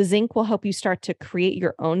 The zinc will help you start to create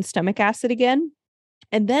your own stomach acid again,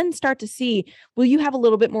 and then start to see, will you have a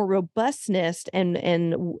little bit more robustness and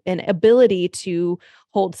ability to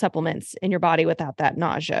hold supplements in your body without that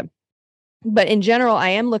nausea. But in general, I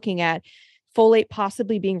am looking at folate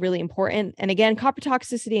possibly being really important. And again, copper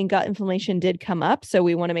toxicity and gut inflammation did come up. So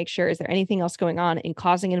we want to make sure, is there anything else going on in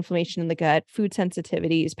causing inflammation in the gut, food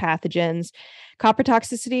sensitivities, pathogens? Copper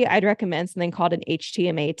toxicity, I'd recommend something called an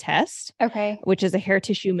HTMA test, which is a hair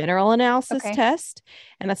tissue mineral analysis test.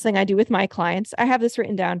 And that's something I do with my clients. I have this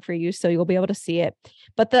written down for you, so you'll be able to see it.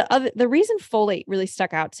 But the reason folate really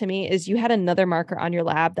stuck out to me is you had another marker on your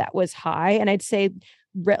lab that was high. And I'd say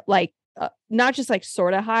not just like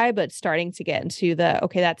sort of high, but starting to get into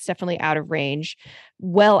that's definitely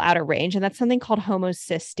well out of range. And that's something called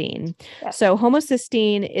homocysteine. Yes. So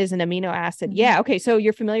homocysteine is an amino acid. Yeah. Okay. So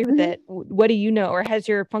you're familiar with it. What do you know? Or has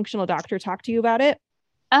your functional doctor talked to you about it?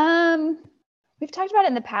 We've talked about it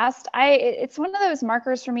in the past. It's one of those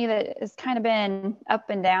markers for me that has kind of been up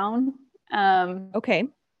and down. Okay.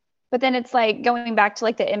 But then it's like going back to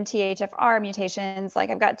like the MTHFR mutations. Like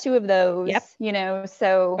I've got 2 of those,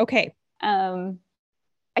 so. Okay.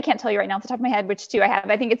 I can't tell you right now off the top of my head which 2 I have.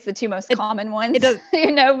 I think it's the 2 most common ones, it does.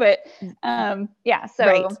 but yeah. So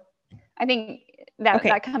right. I think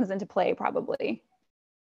that comes into play probably.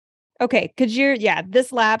 Okay. Cause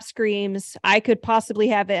this lab screams, I could possibly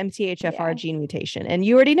have an MTHFR gene mutation, and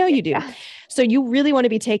you already know you do. Yeah. So you really want to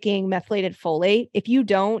be taking methylated folate. If you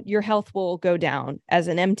don't, your health will go down as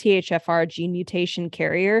an MTHFR gene mutation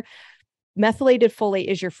carrier. Methylated folate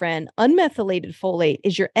is your friend. Unmethylated folate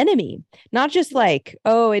is your enemy. Not just like,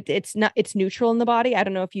 it's neutral in the body. I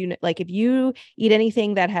don't know if if you eat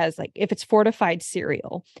anything that has if it's fortified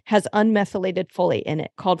cereal has unmethylated folate in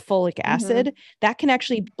it called folic acid, that can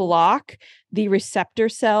actually block the receptor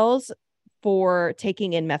cells for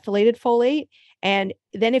taking in methylated folate. And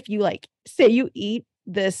then if you say you eat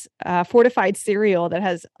this fortified cereal that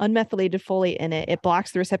has unmethylated folate in it, it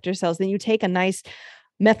blocks the receptor cells. Then you take a nice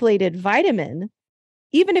methylated vitamin,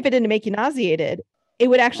 even if it didn't make you nauseated, it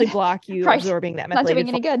would actually block you absorbing that methylated.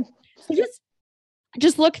 Not doing any good. So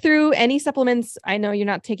just look through any supplements. I know you're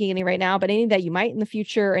not taking any right now, but any that you might in the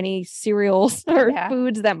future, any cereals or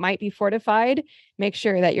foods that might be fortified, make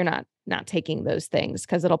sure that you're not taking those things,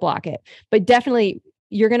 because it'll block it. But definitely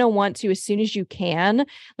you're going to want to, as soon as you can,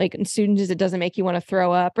 as soon as it doesn't make you want to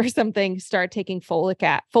throw up or something, start taking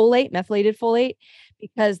methylated folate,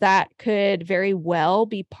 because that could very well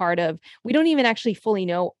be part of, we don't even actually fully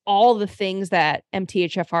know all the things that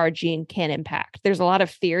MTHFR gene can impact. There's a lot of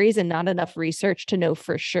theories and not enough research to know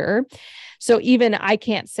for sure. So even I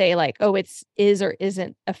can't say it is or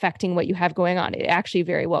isn't affecting what you have going on. It actually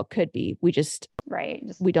very well could be. We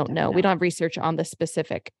we don't know. We don't have research on the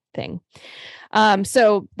specific thing.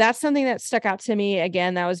 So that's something that stuck out to me.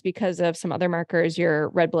 Again, that was because of some other markers, your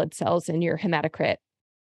red blood cells and your hematocrit.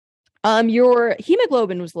 Your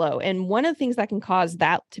hemoglobin was low. And one of the things that can cause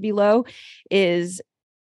that to be low is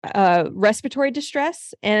respiratory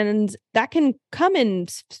distress, and that can come in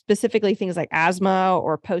specifically things like asthma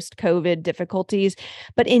or post-COVID difficulties.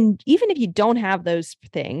 But even if you don't have those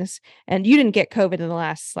things, and you didn't get COVID in the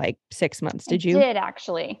last like 6 months, did you? I did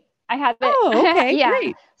actually. I had it. Oh, okay, yeah.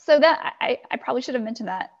 great. So that I probably should have mentioned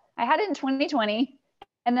that. I had it in 2020,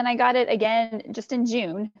 and then I got it again just in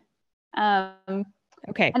June.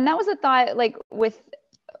 Okay. And that was a thought, like with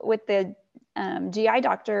the GI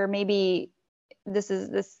doctor, maybe this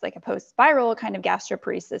like a post-viral kind of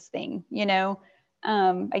gastroparesis thing,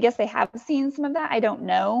 I guess they have seen some of that. I don't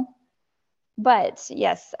know, but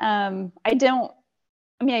yes, I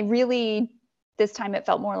really, this time it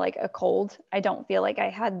felt more like a cold. I don't feel like I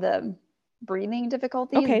had the breathing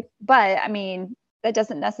difficulties, Okay. but I mean, that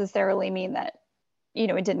doesn't necessarily mean that,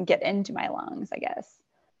 it didn't get into my lungs, I guess.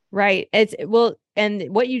 Right. And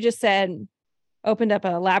what you just said opened up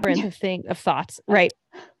a labyrinth of thoughts, right?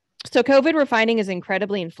 So COVID, we're finding, is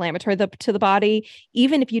incredibly inflammatory to the body.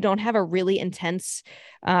 Even if you don't have a really intense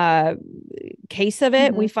case of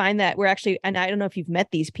it, we find that we're actually, and I don't know if you've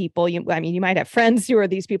met these people. You might have friends who are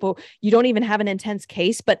these people. You don't even have an intense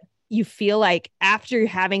case, but you feel like after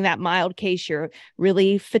having that mild case, you're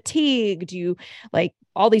really fatigued. You like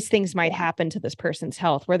all these things might happen to this person's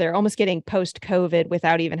health where they're almost getting post-COVID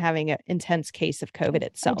without even having an intense case of COVID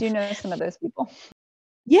itself. I do know some of those people.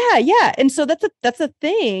 Yeah. And so that's a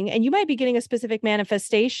thing. And you might be getting a specific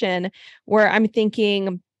manifestation where I'm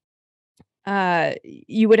thinking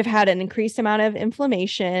you would have had an increased amount of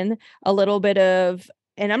inflammation, a little bit of,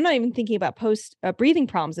 and I'm not even thinking about post breathing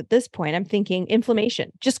problems at this point. I'm thinking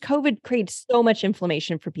inflammation. Just COVID creates so much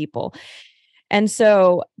inflammation for people. And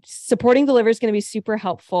so supporting the liver is going to be super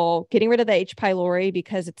helpful. Getting rid of the H. pylori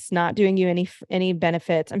because it's not doing you any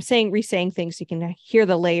benefits. I'm re-saying things so you can hear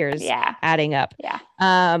the layers adding up. Yeah.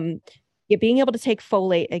 Being able to take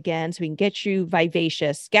folate again so we can get you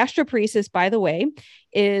vivacious. Gastroparesis, by the way,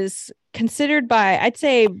 is considered by, I'd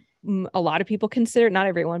say a lot of people consider it, not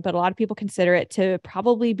everyone, but a lot of people consider it to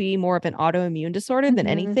probably be more of an autoimmune disorder than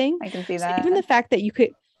anything. I can see so that. Even the fact that you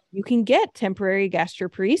can get temporary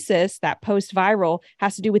gastroparesis, that post-viral,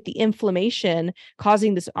 has to do with the inflammation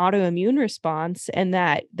causing this autoimmune response. And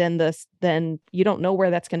that then you don't know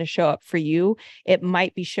where that's going to show up for you. It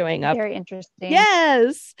might be showing up. Very interesting.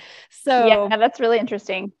 Yes. So yeah, that's really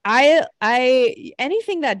interesting.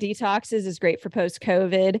 Anything that detoxes is great for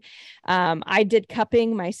post-COVID. I did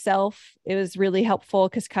cupping myself. It was really helpful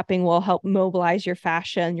because cupping will help mobilize your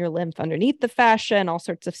fascia and your lymph underneath the fascia and all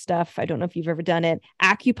sorts of stuff. I don't know if you've ever done it.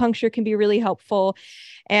 Acupuncture can be really helpful.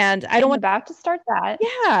 And I'm about to start that.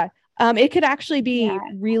 Yeah. It could actually be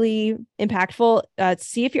really impactful.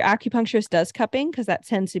 See if your acupuncturist does cupping, because that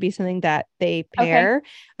tends to be something that they pair.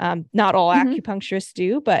 Okay. Not all acupuncturists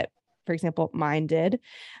do, but for example, mine did.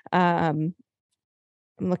 I'm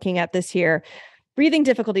looking at this here. Breathing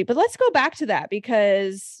difficulty, but let's go back to that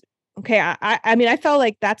because, okay, I felt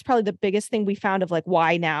like that's probably the biggest thing we found of like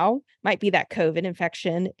why now might be that COVID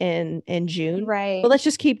infection in June. Right. But let's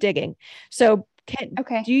just keep digging. So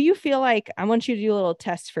okay. Do you feel like, I want you to do a little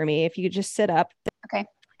test for me. If you could just sit up. Okay.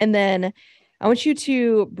 And then I want you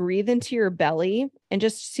to breathe into your belly and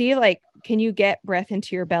just see, like, can you get breath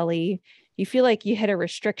into your belly? You feel like you hit a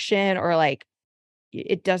restriction or like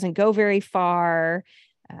it doesn't go very far.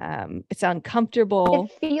 It's uncomfortable.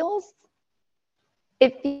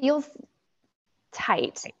 It feels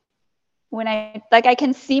tight when I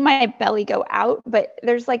can see my belly go out, but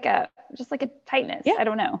there's just like a tightness. Yeah. I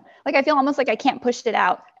don't know. Like I feel almost like I can't push it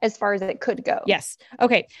out as far as it could go. Yes.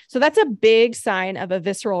 Okay. So that's a big sign of a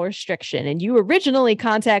visceral restriction. And you originally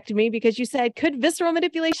contacted me because you said, could visceral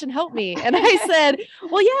manipulation help me? And I said,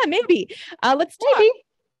 well, yeah, maybe. Let's talk. Maybe.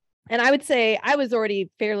 And I would say I was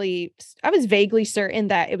vaguely certain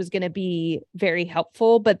that it was going to be very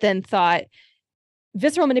helpful, but then thought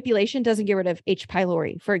visceral manipulation doesn't get rid of H.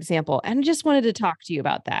 pylori, for example. And I just wanted to talk to you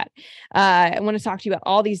about that. I want to talk to you about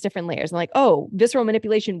all these different layers. And like, oh, visceral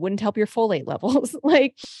manipulation wouldn't help your folate levels.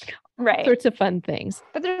 Like, right. Sorts of fun things.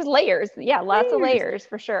 But there's layers. Yeah, lots of layers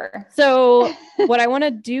for sure. So what I want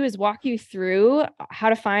to do is walk you through how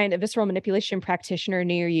to find a visceral manipulation practitioner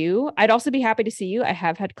near you. I'd also be happy to see you. I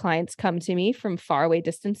have had clients come to me from faraway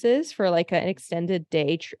distances for like an extended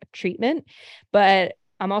day treatment, but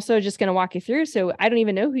I'm also just going to walk you through. So I don't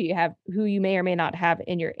even know who you may or may not have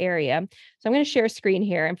in your area. So I'm going to share a screen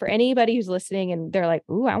here. And for anybody who's listening and they're like,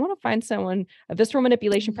 ooh, I want to find a visceral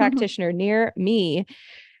manipulation practitioner near me,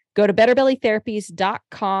 go to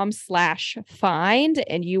betterbellytherapies.com/find,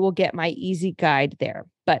 and you will get my easy guide there.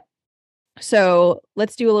 But so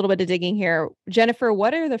let's do a little bit of digging here. Jennifer,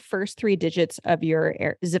 what are the first 3 digits of your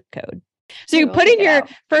zip code? So you We'll put check in it your out.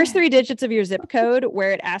 first 3 digits of your zip code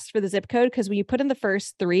where it asks for the zip code, because when you put in the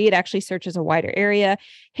first 3, it actually searches a wider area.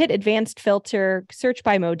 Hit advanced filter, search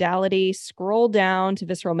by modality, scroll down to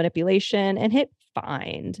visceral manipulation, and hit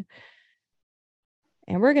find.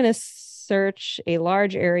 And we're going to search a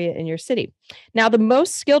large area in your city. Now, the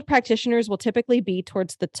most skilled practitioners will typically be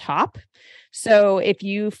towards the top. So if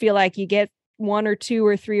you feel like you get 1 or 2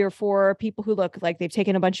 or 3 or 4 people who look like they've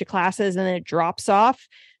taken a bunch of classes and then it drops off,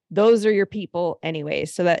 those are your people anyway.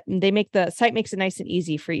 So that the site makes it nice and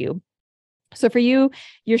easy for you. So for you,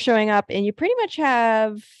 you're showing up and you pretty much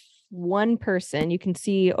have one person. You can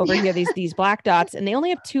see over here these black dots, and they only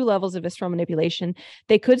have 2 levels of visceral manipulation.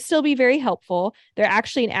 They could still be very helpful. They're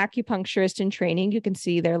actually an acupuncturist in training. You can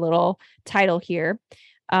see their little title here.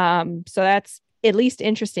 So that's at least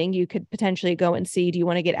interesting. You could potentially go and see, do you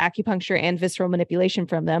want to get acupuncture and visceral manipulation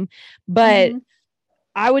from them? But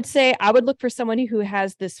I would say I would look for someone who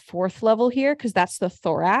has this 4th level here, because that's the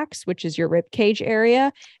thorax, which is your rib cage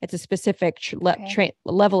area. It's a specific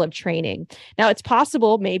level of training. Now, it's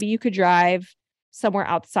possible maybe you could drive somewhere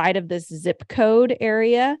outside of this zip code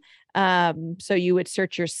area. So you would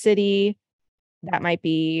search your city. That might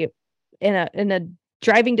be in a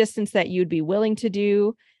driving distance that you'd be willing to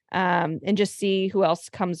do, and just see who else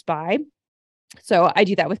comes by. So I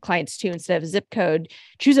do that with clients too. Instead of zip code,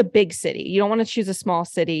 choose a big city. You don't want to choose a small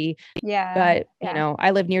city. Yeah. But, you know,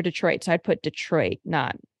 I live near Detroit, so I'd put Detroit,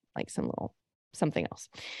 not like something else.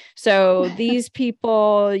 So these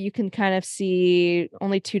people, you can kind of see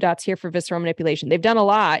only 2 dots here for visceral manipulation. They've done a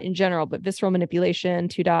lot in general, but visceral manipulation,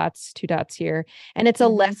 2 dots here. And it's a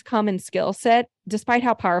less common skill set, despite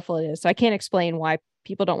how powerful it is. So I can't explain why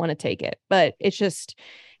people don't want to take it, but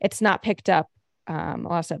it's not picked up a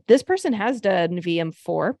lot of stuff. This person has done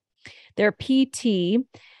VM4. They're PT.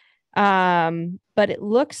 But it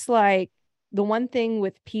looks like the one thing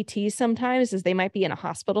with PT sometimes is they might be in a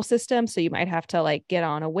hospital system. So you might have to like get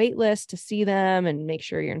on a wait list to see them and make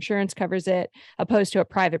sure your insurance covers it, opposed to a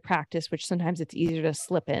private practice, which sometimes it's easier to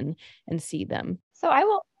slip in and see them. So I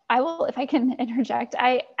will, if I can interject,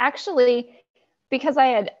 I actually, because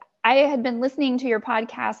I had been listening to your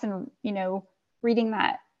podcast and, you know, reading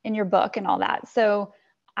that in your book and all that. So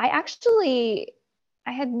I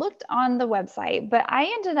had looked on the website, but I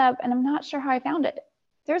ended up, and I'm not sure how I found it.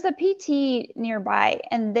 There's a PT nearby,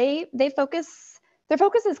 and their focus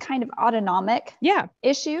is kind of autonomic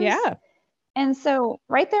issues. Yeah. And so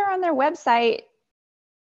right there on their website,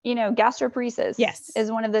 you know, gastroparesis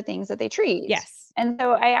is one of the things that they treat. Yes. And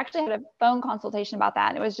so I actually had a phone consultation about that.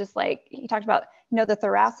 And it was just like, he talked about, you know, the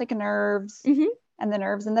thoracic nerves and the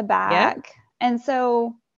nerves in the back. Yeah. And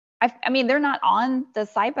so I mean, they're not on the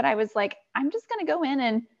site, but I was like, I'm just going to go in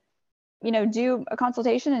and, you know, do a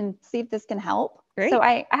consultation and see if this can help. Great. So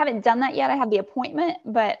I haven't done that yet. I have the appointment,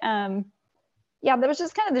 but yeah, that was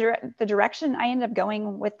just kind of the direction I ended up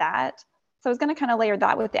going with that. So I was going to kind of layer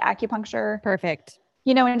that with the acupuncture. Perfect.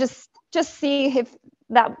 You know, and just see if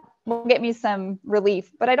that will get me some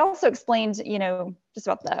relief. But I'd also explained, you know, just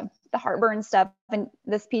about the heartburn stuff. And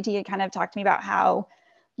this PT had kind of talked to me about how,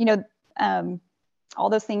 you know, all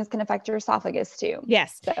those things can affect your esophagus too.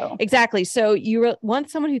 Yes, so exactly. So you want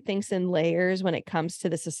someone who thinks in layers when it comes to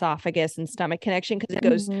this esophagus and stomach connection, because it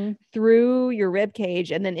goes through your rib cage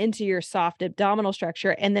and then into your soft abdominal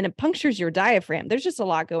structure, and then it punctures your diaphragm. There's just a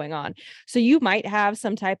lot going on. So you might have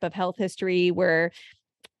some type of health history where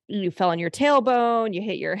you fell on your tailbone, you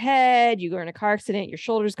hit your head, you were in a car accident, your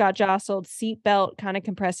shoulders got jostled, seatbelt kind of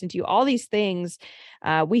compressed into you, all these things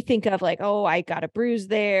we think of like, oh, I got a bruise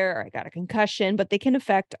there, or I got a concussion, but they can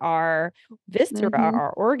affect our viscera,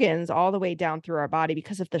 our organs, all the way down through our body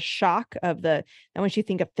because of the shock of and once you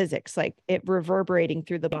think of physics, like it reverberating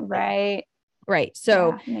through the body. Right.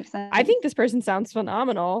 So yeah, I think this person sounds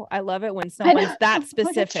phenomenal. I love it when someone's that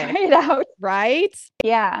specific. Try it out. Right?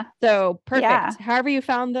 Yeah. So perfect. Yeah. However you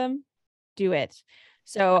found them, do it.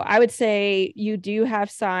 So I would say you do have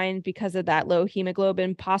signs because of that low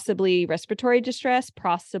hemoglobin, possibly respiratory distress,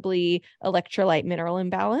 possibly electrolyte mineral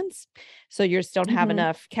imbalance. So you just don't have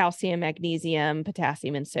enough calcium, magnesium,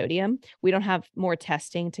 potassium, and sodium. We don't have more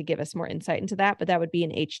testing to give us more insight into that, but that would be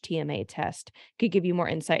an HTMA test. Could give you more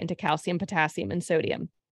insight into calcium, potassium, and sodium.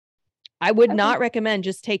 I would not recommend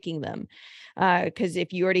just taking them because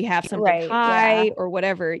if you already have something high or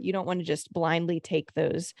whatever, you don't want to just blindly take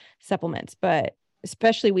those supplements. But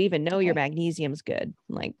especially we even know your magnesium's good.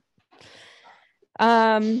 Like,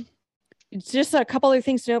 just a couple other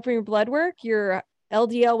things to note from your blood work. Your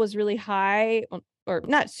LDL was really high, or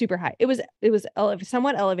not super high. It was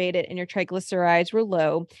somewhat elevated and your triglycerides were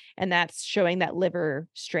low. And that's showing that liver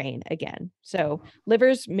strain again. So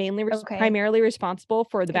liver's mainly primarily responsible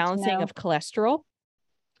for the balancing of cholesterol.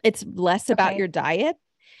 It's less about your diet.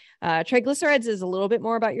 Triglycerides is a little bit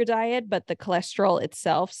more about your diet, but the cholesterol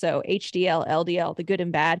itself, so HDL, LDL, the good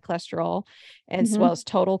and bad cholesterol, as well as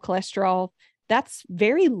total cholesterol, that's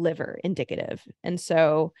very liver indicative. And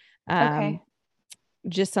so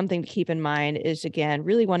just something to keep in mind is, again,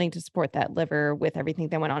 really wanting to support that liver with everything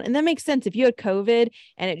that went on. And that makes sense. If you had COVID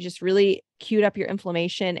and it just really queued up your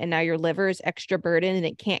inflammation and now your liver is extra burdened and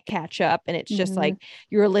it can't catch up, and it's just like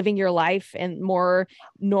you're living your life and more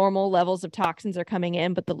normal levels of toxins are coming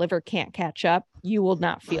in, but the liver can't catch up, you will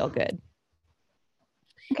not feel good.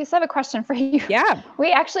 Okay. So I have a question for you. Yeah.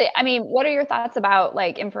 What are your thoughts about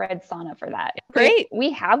like infrared sauna for that? Great. We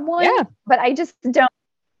have one, but I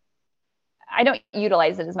don't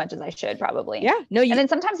utilize it as much as I should probably. Yeah. No. And then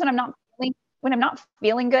sometimes when I'm not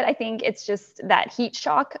feeling good, I think it's just that heat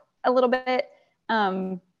shock a little bit,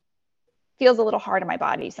 feels a little hard on my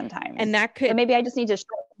body sometimes. And that could, so maybe I just need to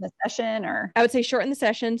shorten the session, or I would say shorten the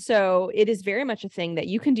session. So it is very much a thing that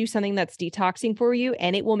you can do something that's detoxing for you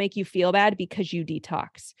and it will make you feel bad because you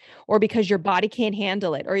detox, or because your body can't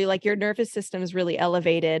handle it, or your nervous system is really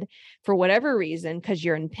elevated for whatever reason, because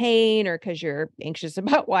you're in pain or because you're anxious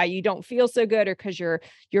about why you don't feel so good, or because you're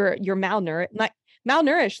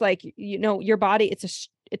malnourished, like, your body,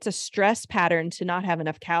 it's a stress pattern to not have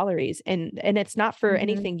enough calories, and it's not for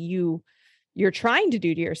anything you're trying to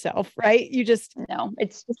do to yourself, right? It's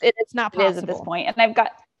not possible. It is at this point. And I've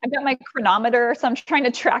got my chronometer, so I'm trying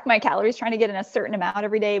to track my calories, trying to get in a certain amount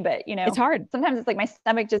every day, but it's hard. Sometimes it's like my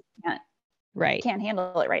stomach just can't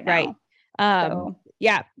handle it right now. Right.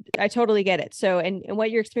 Yeah, I totally get it. So, and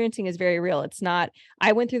what you're experiencing is very real. It's not,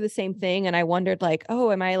 I went through the same thing and I wondered like,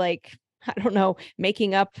 oh, am I like, I don't know,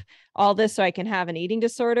 making up all this so I can have an eating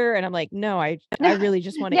disorder? And I'm like, no, I really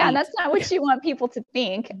just want to eat. And that's not what you want people to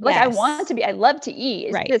think. Yes. Like, I love to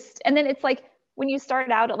eat. It's and then it's like, when you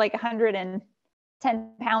start out at like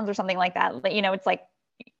 110 pounds or something like that, it's like,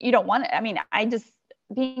 you don't want it.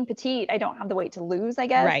 Being petite, I don't have the weight to lose, I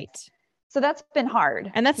guess. Right. So that's been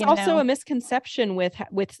hard. And that's also a misconception with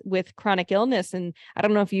chronic illness. And I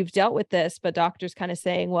don't know if you've dealt with this, but doctors kind of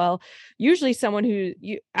saying, well, usually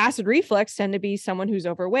acid reflux tend to be someone who's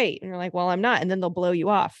overweight. And you're like, well, I'm not. And then they'll blow you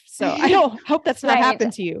off. So I don't hope that's not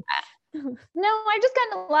happened to you. No, I've just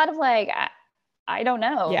gotten a lot of like, I don't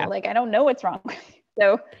know. Yeah. Like, I don't know what's wrong.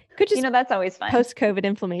 So, could just, that's always fun. Post-COVID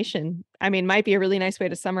inflammation. I mean, might be a really nice way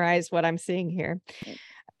to summarize what I'm seeing here.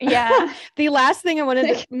 Yeah. The last thing I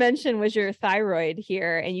wanted to mention was your thyroid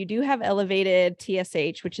here. And you do have elevated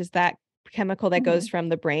TSH, which is that chemical that goes from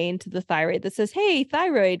the brain to the thyroid that says, hey,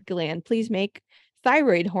 thyroid gland, please make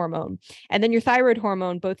thyroid hormone. And then your thyroid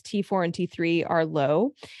hormone, both T4 and T3 are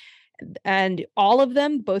low, and all of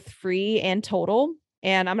them, both free and total.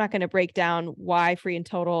 And I'm not going to break down why free and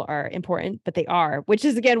total are important, but they are, which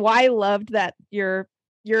is again, why I loved that your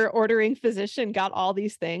ordering physician got all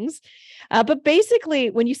these things. But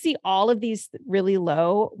basically, when you see all of these really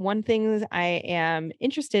low, one thing I am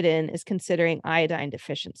interested in is considering iodine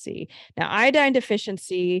deficiency. Now, iodine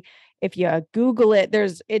deficiency, if you Google it,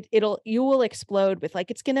 you will explode with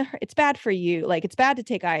like, it's bad for you. Like, it's bad to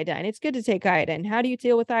take iodine. It's good to take iodine. How do you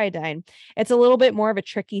deal with iodine? It's a little bit more of a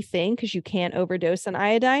tricky thing because you can't overdose on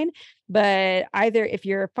iodine, but either if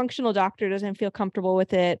your functional doctor doesn't feel comfortable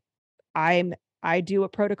with it, I do a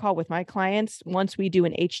protocol with my clients once we do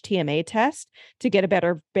an HTMA test to get a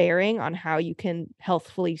better bearing on how you can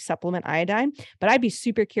healthfully supplement iodine. But I'd be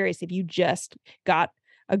super curious if you just got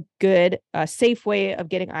a good, safe way of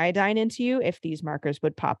getting iodine into you, if these markers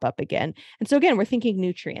would pop up again. And so again, we're thinking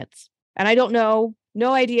nutrients. And I don't know,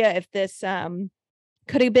 no idea if this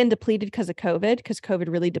could have been depleted because of COVID, because COVID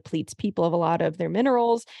really depletes people of a lot of their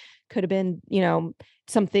minerals. Could have been,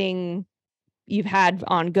 something you've had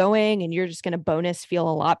ongoing and you're just going to bonus feel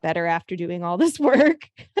a lot better after doing all this work.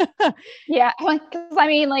 Yeah. Because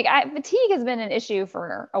fatigue has been an issue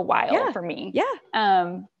for a while for me.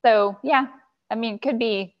 Yeah. So yeah, could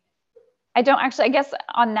be, I don't actually, I guess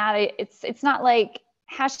on that, it's not like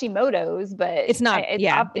Hashimoto's, but it's not, it's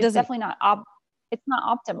definitely not, it's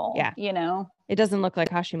not optimal. Yeah. It doesn't look like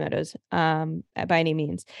Hashimoto's by any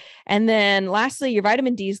means. And then lastly, your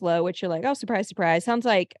vitamin D is low, which you're like, oh, surprise, surprise. Sounds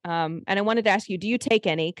like, and I wanted to ask you, do you take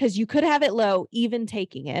any? Because you could have it low, even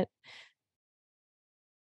taking it.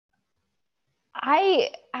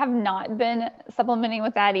 I have not been supplementing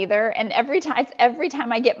with that either. And every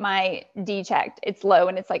time I get my D checked, it's low.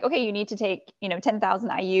 And it's like, okay, you need to take,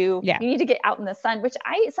 10,000 IU. Yeah. You need to get out in the sun, which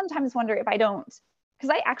I sometimes wonder if I don't, because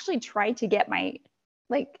I actually try to get my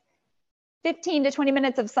like 15 to 20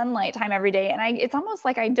 minutes of sunlight time every day. And it's almost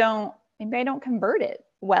like maybe I don't convert it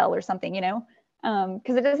well or something,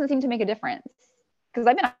 cause it doesn't seem to make a difference. Cause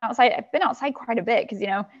I've been outside quite a bit. Cause,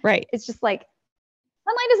 right. it's just like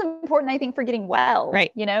sunlight is important, I think, for getting well,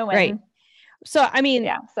 right. And right. So, I mean,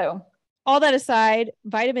 yeah, so all that aside,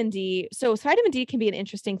 vitamin D. So vitamin D can be an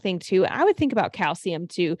interesting thing too. I would think about calcium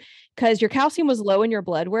too, because your calcium was low in your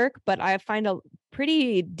blood work, but I find a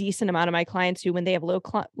pretty decent amount of my clients who, when they have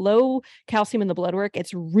low calcium in the blood work,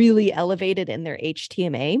 it's really elevated in their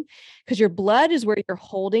HTMA, because your blood is where you're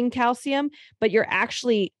holding calcium, but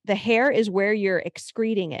the hair is where you're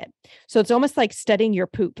excreting it. So it's almost like studying your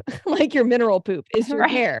poop, like your mineral poop is your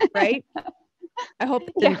hair, right? I hope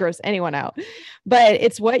that didn't gross anyone out, but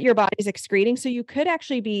it's what your body's excreting. So you could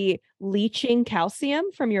actually be leaching calcium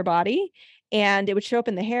from your body, and it would show up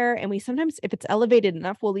in the hair. And we sometimes, if it's elevated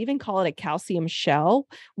enough, we'll even call it a calcium shell,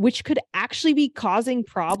 which could actually be causing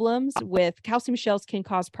problems with calcium shells can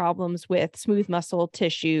cause problems with smooth muscle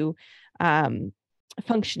tissue,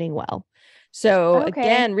 functioning well. So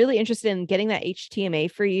again, really interested in getting that HTMA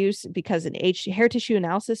for use, because an hair tissue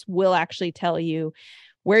analysis will actually tell you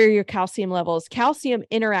where your calcium levels. Calcium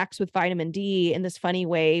interacts with vitamin D in this funny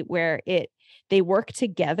way where they work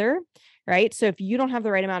together, right? So if you don't have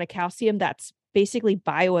the right amount of calcium that's basically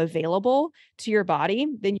bioavailable to your body,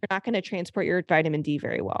 then you're not going to transport your vitamin D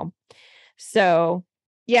very well. So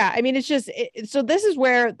yeah, I mean, it's just, so this is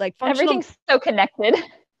where like everything's so connected.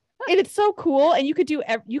 And it's so cool. And you could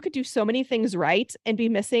do so many things right and be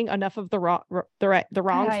missing enough of the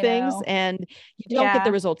wrong things, and you don't get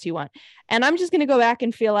the results you want. And I'm just going to go back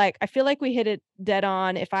and I feel like we hit it dead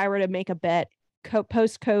on. If I were to make a bet,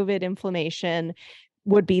 post-COVID inflammation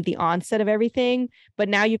would be the onset of everything. But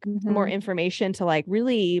now you can get more information to like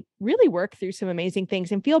really, really work through some amazing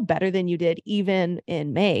things and feel better than you did even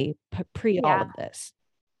in May, all of this.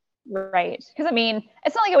 Right. Because I mean,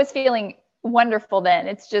 it's not like I was feeling wonderful then.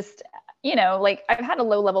 It's just, like I've had a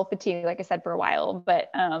low level fatigue, like I said, for a while, but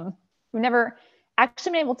we've never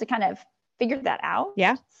actually been able to kind of figure that out.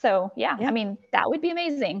 Yeah. So yeah, I mean, that would be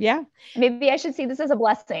amazing. Yeah. Maybe I should see this as a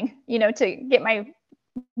blessing, to get my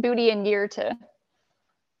booty in gear to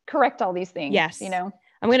correct all these things. Yes. I'm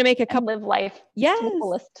going to make a couple, live life to the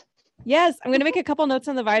fullest. Yes, I'm going to make a couple notes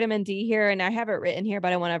on the vitamin D here, and I have it written here,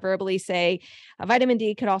 but I want to verbally say vitamin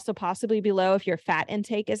D could also possibly be low if your fat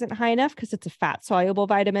intake isn't high enough, because it's a fat soluble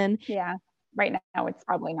vitamin. Yeah. Right now it's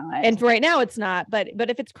probably not. And right now it's not, but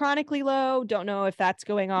if it's chronically low, don't know if that's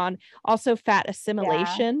going on. Also fat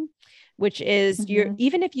assimilation, which is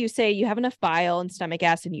even if you say you have enough bile and stomach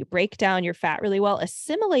acid and you break down your fat really well,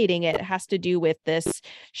 assimilating it has to do with this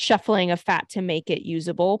shuffling of fat to make it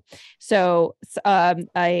usable. So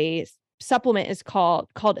a supplement is called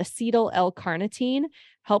acetyl L-carnitine,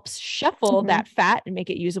 helps shuffle that fat and make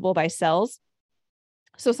it usable by cells.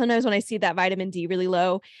 So sometimes when I see that vitamin D really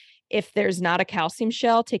low, if there's not a calcium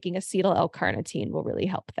shell, taking acetyl L-carnitine will really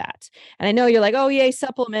help that. And I know you're like, oh, yay,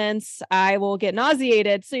 supplements, I will get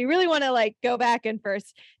nauseated. So you really want to like go back and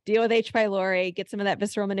first deal with H. pylori, get some of that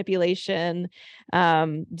visceral manipulation,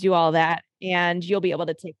 do all that, and you'll be able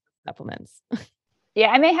to take supplements. Yeah,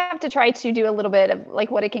 I may have to try to do a little bit of like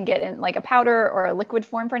what it can get in like a powder or a liquid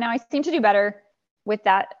form for now. I seem to do better with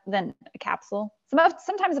that than a capsule.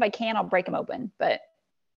 Sometimes if I can, I'll break them open, but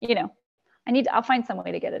I'll find some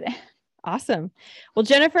way to get it in. Awesome. Well,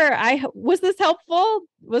 Jennifer, was this helpful?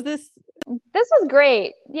 This was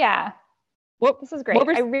great. Yeah. This was great.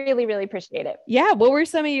 I really, really appreciate it. Yeah. What were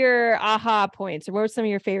some of your aha points, or what were some of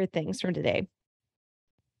your favorite things from today?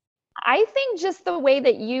 I think just the way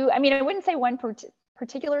that I wouldn't say one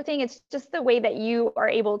particular thing. It's just the way that you are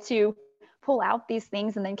able to pull out these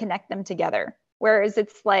things and then connect them together. Whereas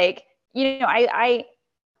it's like,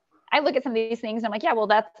 I look at some of these things and I'm like, yeah, well,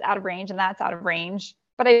 that's out of range and that's out of range,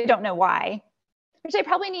 but I don't know why. Which I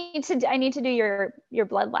probably need to do your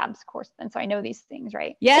blood labs course then, so I know these things,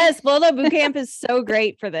 right? Yes, Blood Bootcamp is so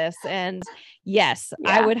great for this, and yes,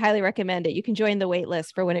 I would highly recommend it. You can join the wait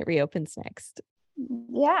list for when it reopens next.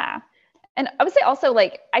 Yeah, and I would say also,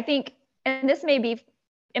 like, I think, and this may be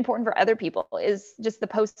important for other people, is just the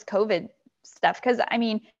post-COVID stuff, because I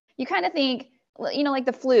mean, you kind of think, like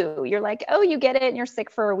the flu, you're like, oh, you get it and you're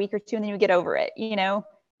sick for a week or two and then you get over it,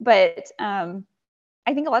 but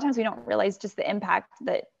I think a lot of times we don't realize just the impact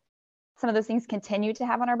that some of those things continue to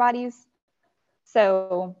have on our bodies.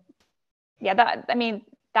 So yeah,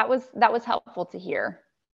 that was helpful to hear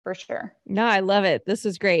for sure. No, I love it. This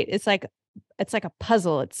is great. It's like a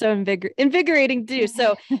puzzle. It's so invigorating to do.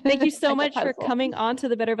 So thank you so much for coming on to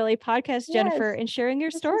the Better Belly podcast, Jennifer, and sharing your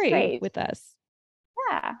story with us.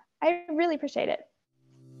 Yeah, I really appreciate it.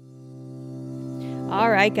 All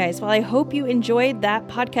right, guys. Well, I hope you enjoyed that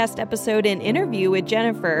podcast episode and interview with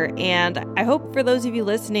Jennifer. And I hope for those of you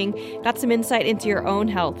listening, got some insight into your own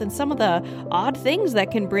health and some of the odd things that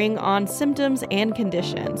can bring on symptoms and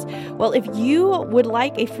conditions. Well, if you would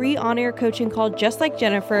like a free on-air coaching call just like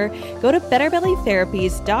Jennifer, go to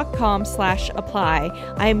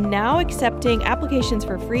betterbellytherapies.com/apply. I am now accepting applications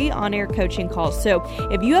for free on-air coaching calls. So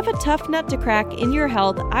if you have a tough nut to crack in your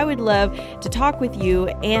health, I would love to talk with you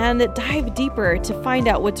and dive deeper to find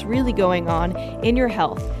out what's really going on in your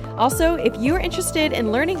health. Also, if you're interested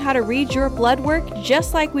in learning how to read your blood work,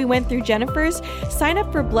 just like we went through Jennifer's, sign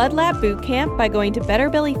up for Blood Lab Bootcamp by going to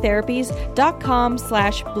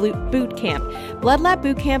betterbellytherapies.com/bootcamp. Blood Lab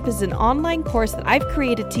Bootcamp is an online course that I've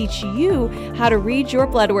created to teach you how to read your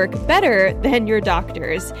blood work better than your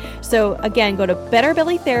doctors. So again, go to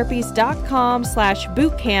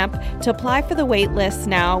betterbellytherapies.com/bootcamp to apply for the wait list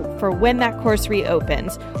now for when that course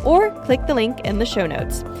reopens, or click the link in the show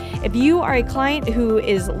notes. If you are a client who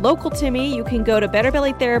is local to me, you can go to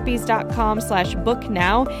betterbellytherapies.com/book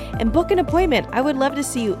now and book an appointment. I would love to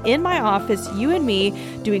see you in my office, you and me,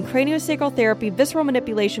 doing craniosacral therapy, visceral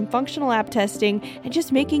manipulation, functional lab testing, and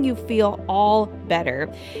just making you feel all better.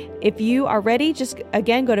 If you are ready, just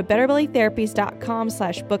again, go to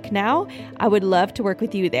betterbellytherapies.com/book now. I would love to work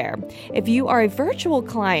with you there. If you are a virtual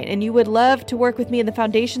client and you would love to work with me in the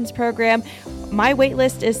Foundations program, my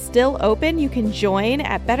waitlist is still open. You can join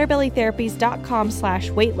at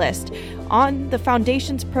betterbellytherapies.com/waitlist. On the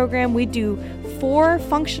Foundations program, we do 4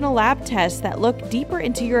 functional lab tests that look deeper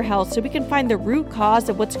into your health so we can find the root cause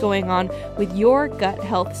of what's going on with your gut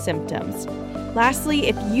health symptoms. Lastly,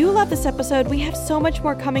 if you love this episode, we have so much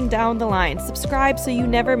more coming down the line. Subscribe so you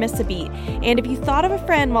never miss a beat. And if you thought of a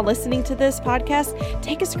friend while listening to this podcast,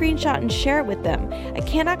 take a screenshot and share it with them. I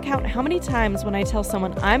cannot count how many times when I tell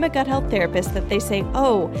someone I'm a gut health therapist that they say,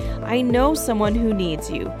 "Oh, I know someone who needs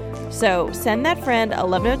you." So send that friend a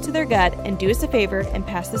love note to their gut and do us a favor and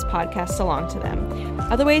pass this podcast along to them.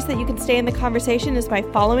 Other ways that you can stay in the conversation is by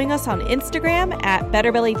following us on Instagram at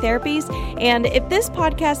betterbellytherapies. And if this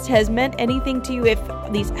podcast has meant anything to you, if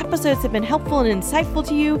these episodes have been helpful and insightful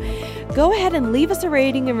to you, go ahead and leave us a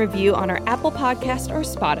rating and review on our Apple Podcast or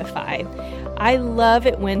Spotify. I love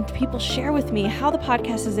it when people share with me how the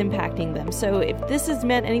podcast is impacting them. So if this has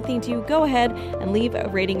meant anything to you, go ahead and leave a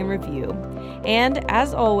rating and review. And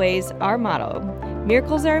as always, our motto,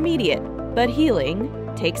 miracles are immediate, but healing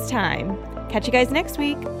takes time. Catch you guys next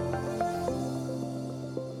week.